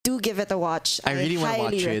 Do give it a watch. I really want to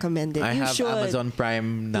watch it. Recommend it. I have Amazon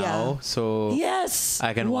Prime now, so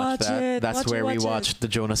I can watch that. That's where we watched the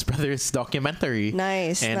Jonas Brothers documentary.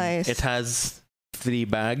 Nice, and nice. It has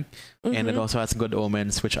Fleabag, and it also has Good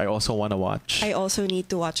Omens, which I also want to watch. I also need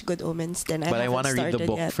to watch Good Omens. Then, but I want to read the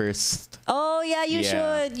book yet. first. Oh yeah, you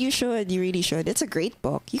should. You should. You really should. It's a great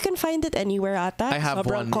book. You can find it anywhere ata. I have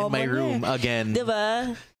one in my room again.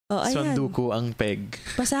 Diba? Oh, Sanduku ang peg.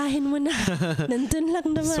 Basahin mo na. Nandun lang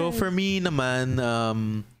naman. So for me naman,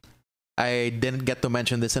 I didn't get to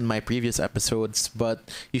mention this in my previous episodes,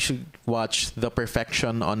 but you should watch The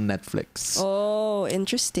Perfection on Netflix. Oh,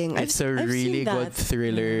 interesting. It's a really good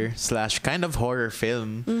thriller / kind of horror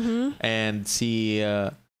film. And see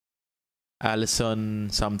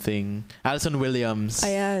Alison Williams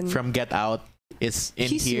from Get Out is in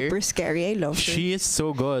She's here. She's super scary. I love her. She is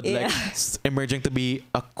so good. Like emerging to be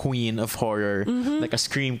a queen of horror, like a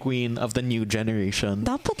scream queen of the new generation.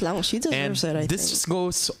 Dapat lang. She deserves it, I this think. just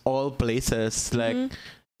goes all places. Like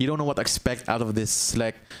you don't know what to expect out of this.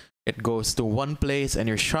 Like It goes to one place and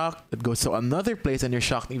you're shocked. It goes to another place and you're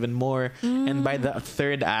shocked even more. And by the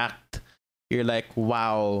third act, you're like,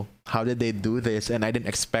 wow, how did they do this? And I didn't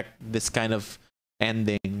expect this kind of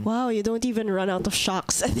ending. Wow, you don't even run out of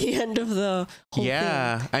shocks at the end of the whole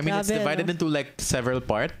thing. I mean, it's Grabe, divided no? into like several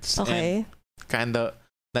parts. Okay. And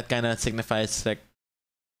that kind of signifies like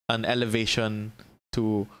an elevation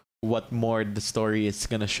to what more the story is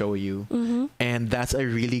gonna show you. Mm-hmm. And that's a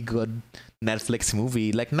really good Netflix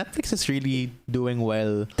movie. Like Netflix is really doing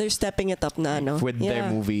well They're stepping it up na, no? with their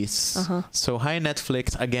movies. Uh-huh. So hi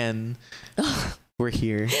Netflix again. We're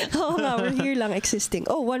here. Oo nga, we're here lang existing.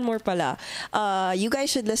 Oh, one more pala. You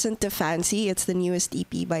guys should listen to Fancy. It's the newest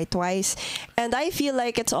EP by Twice. And I feel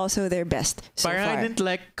like it's also their best so But far. I didn't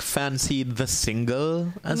like fancy the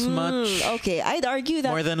single as much. Okay, I'd argue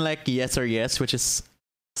that More than like Yes or Yes, which is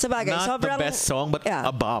sabagay, not the sobrang, best song, but yeah.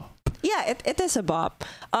 a bop. Yeah, it is a bop.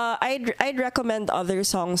 I'd recommend other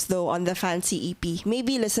songs though on the Fancy EP.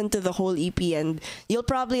 Maybe listen to the whole EP and you'll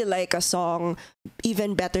probably like a song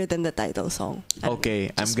even better than the title song. Okay,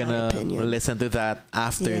 I'm just my gonna opinion. listen to that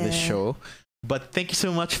after the Yeah. show. But thank you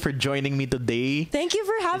so much for joining me today. Thank you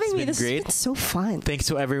for having It's me. been This great. has been so fun. Thanks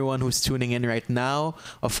to everyone who's tuning in right now.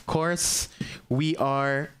 Of course, we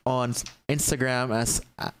are on Instagram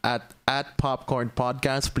at Popcorn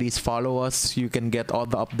Podcast. Please follow us. You can get all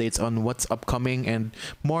the updates on what's upcoming and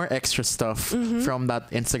more extra stuff from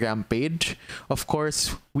that Instagram page. Of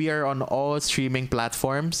course, we are on all streaming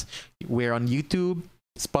platforms. We're on YouTube,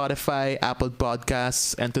 Spotify, Apple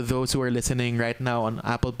Podcasts, and to those who are listening right now on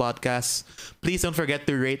Apple Podcasts, please don't forget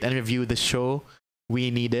to rate and review the show.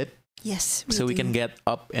 We need it Yes. so we do. can get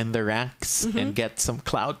up in the ranks and get some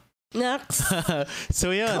clout. Next.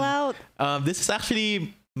 So yeah, Clout. this is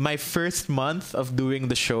actually my first month of doing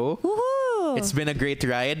the show. Woohoo! It's been a great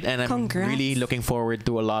ride, and I'm Congrats. really looking forward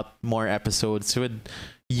to a lot more episodes with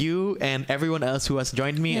you and everyone else who has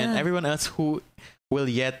joined me and Yeah. everyone else who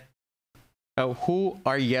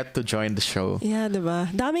are yet to join the show. Yeah, diba?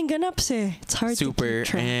 Daming ganaps eh. It's hard Super. to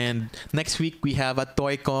keep track. And next week we have a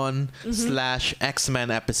ToyCon /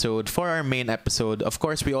 X-Men episode for our main episode. Of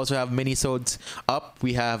course, we also have minisodes up.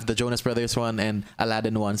 We have the Jonas Brothers one and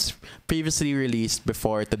Aladdin ones previously released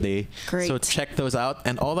before today. Great. So check those out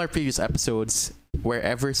and all our previous episodes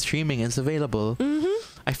wherever streaming is available.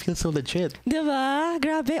 I feel so legit. Diba?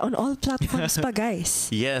 Grabe. On all platforms pa, guys.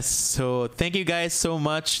 Yes. So thank you guys so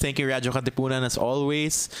much. Thank you, Radyo Katipunan, as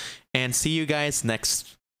always. And see you guys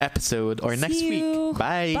next episode or next See you. week.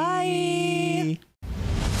 Bye. Bye.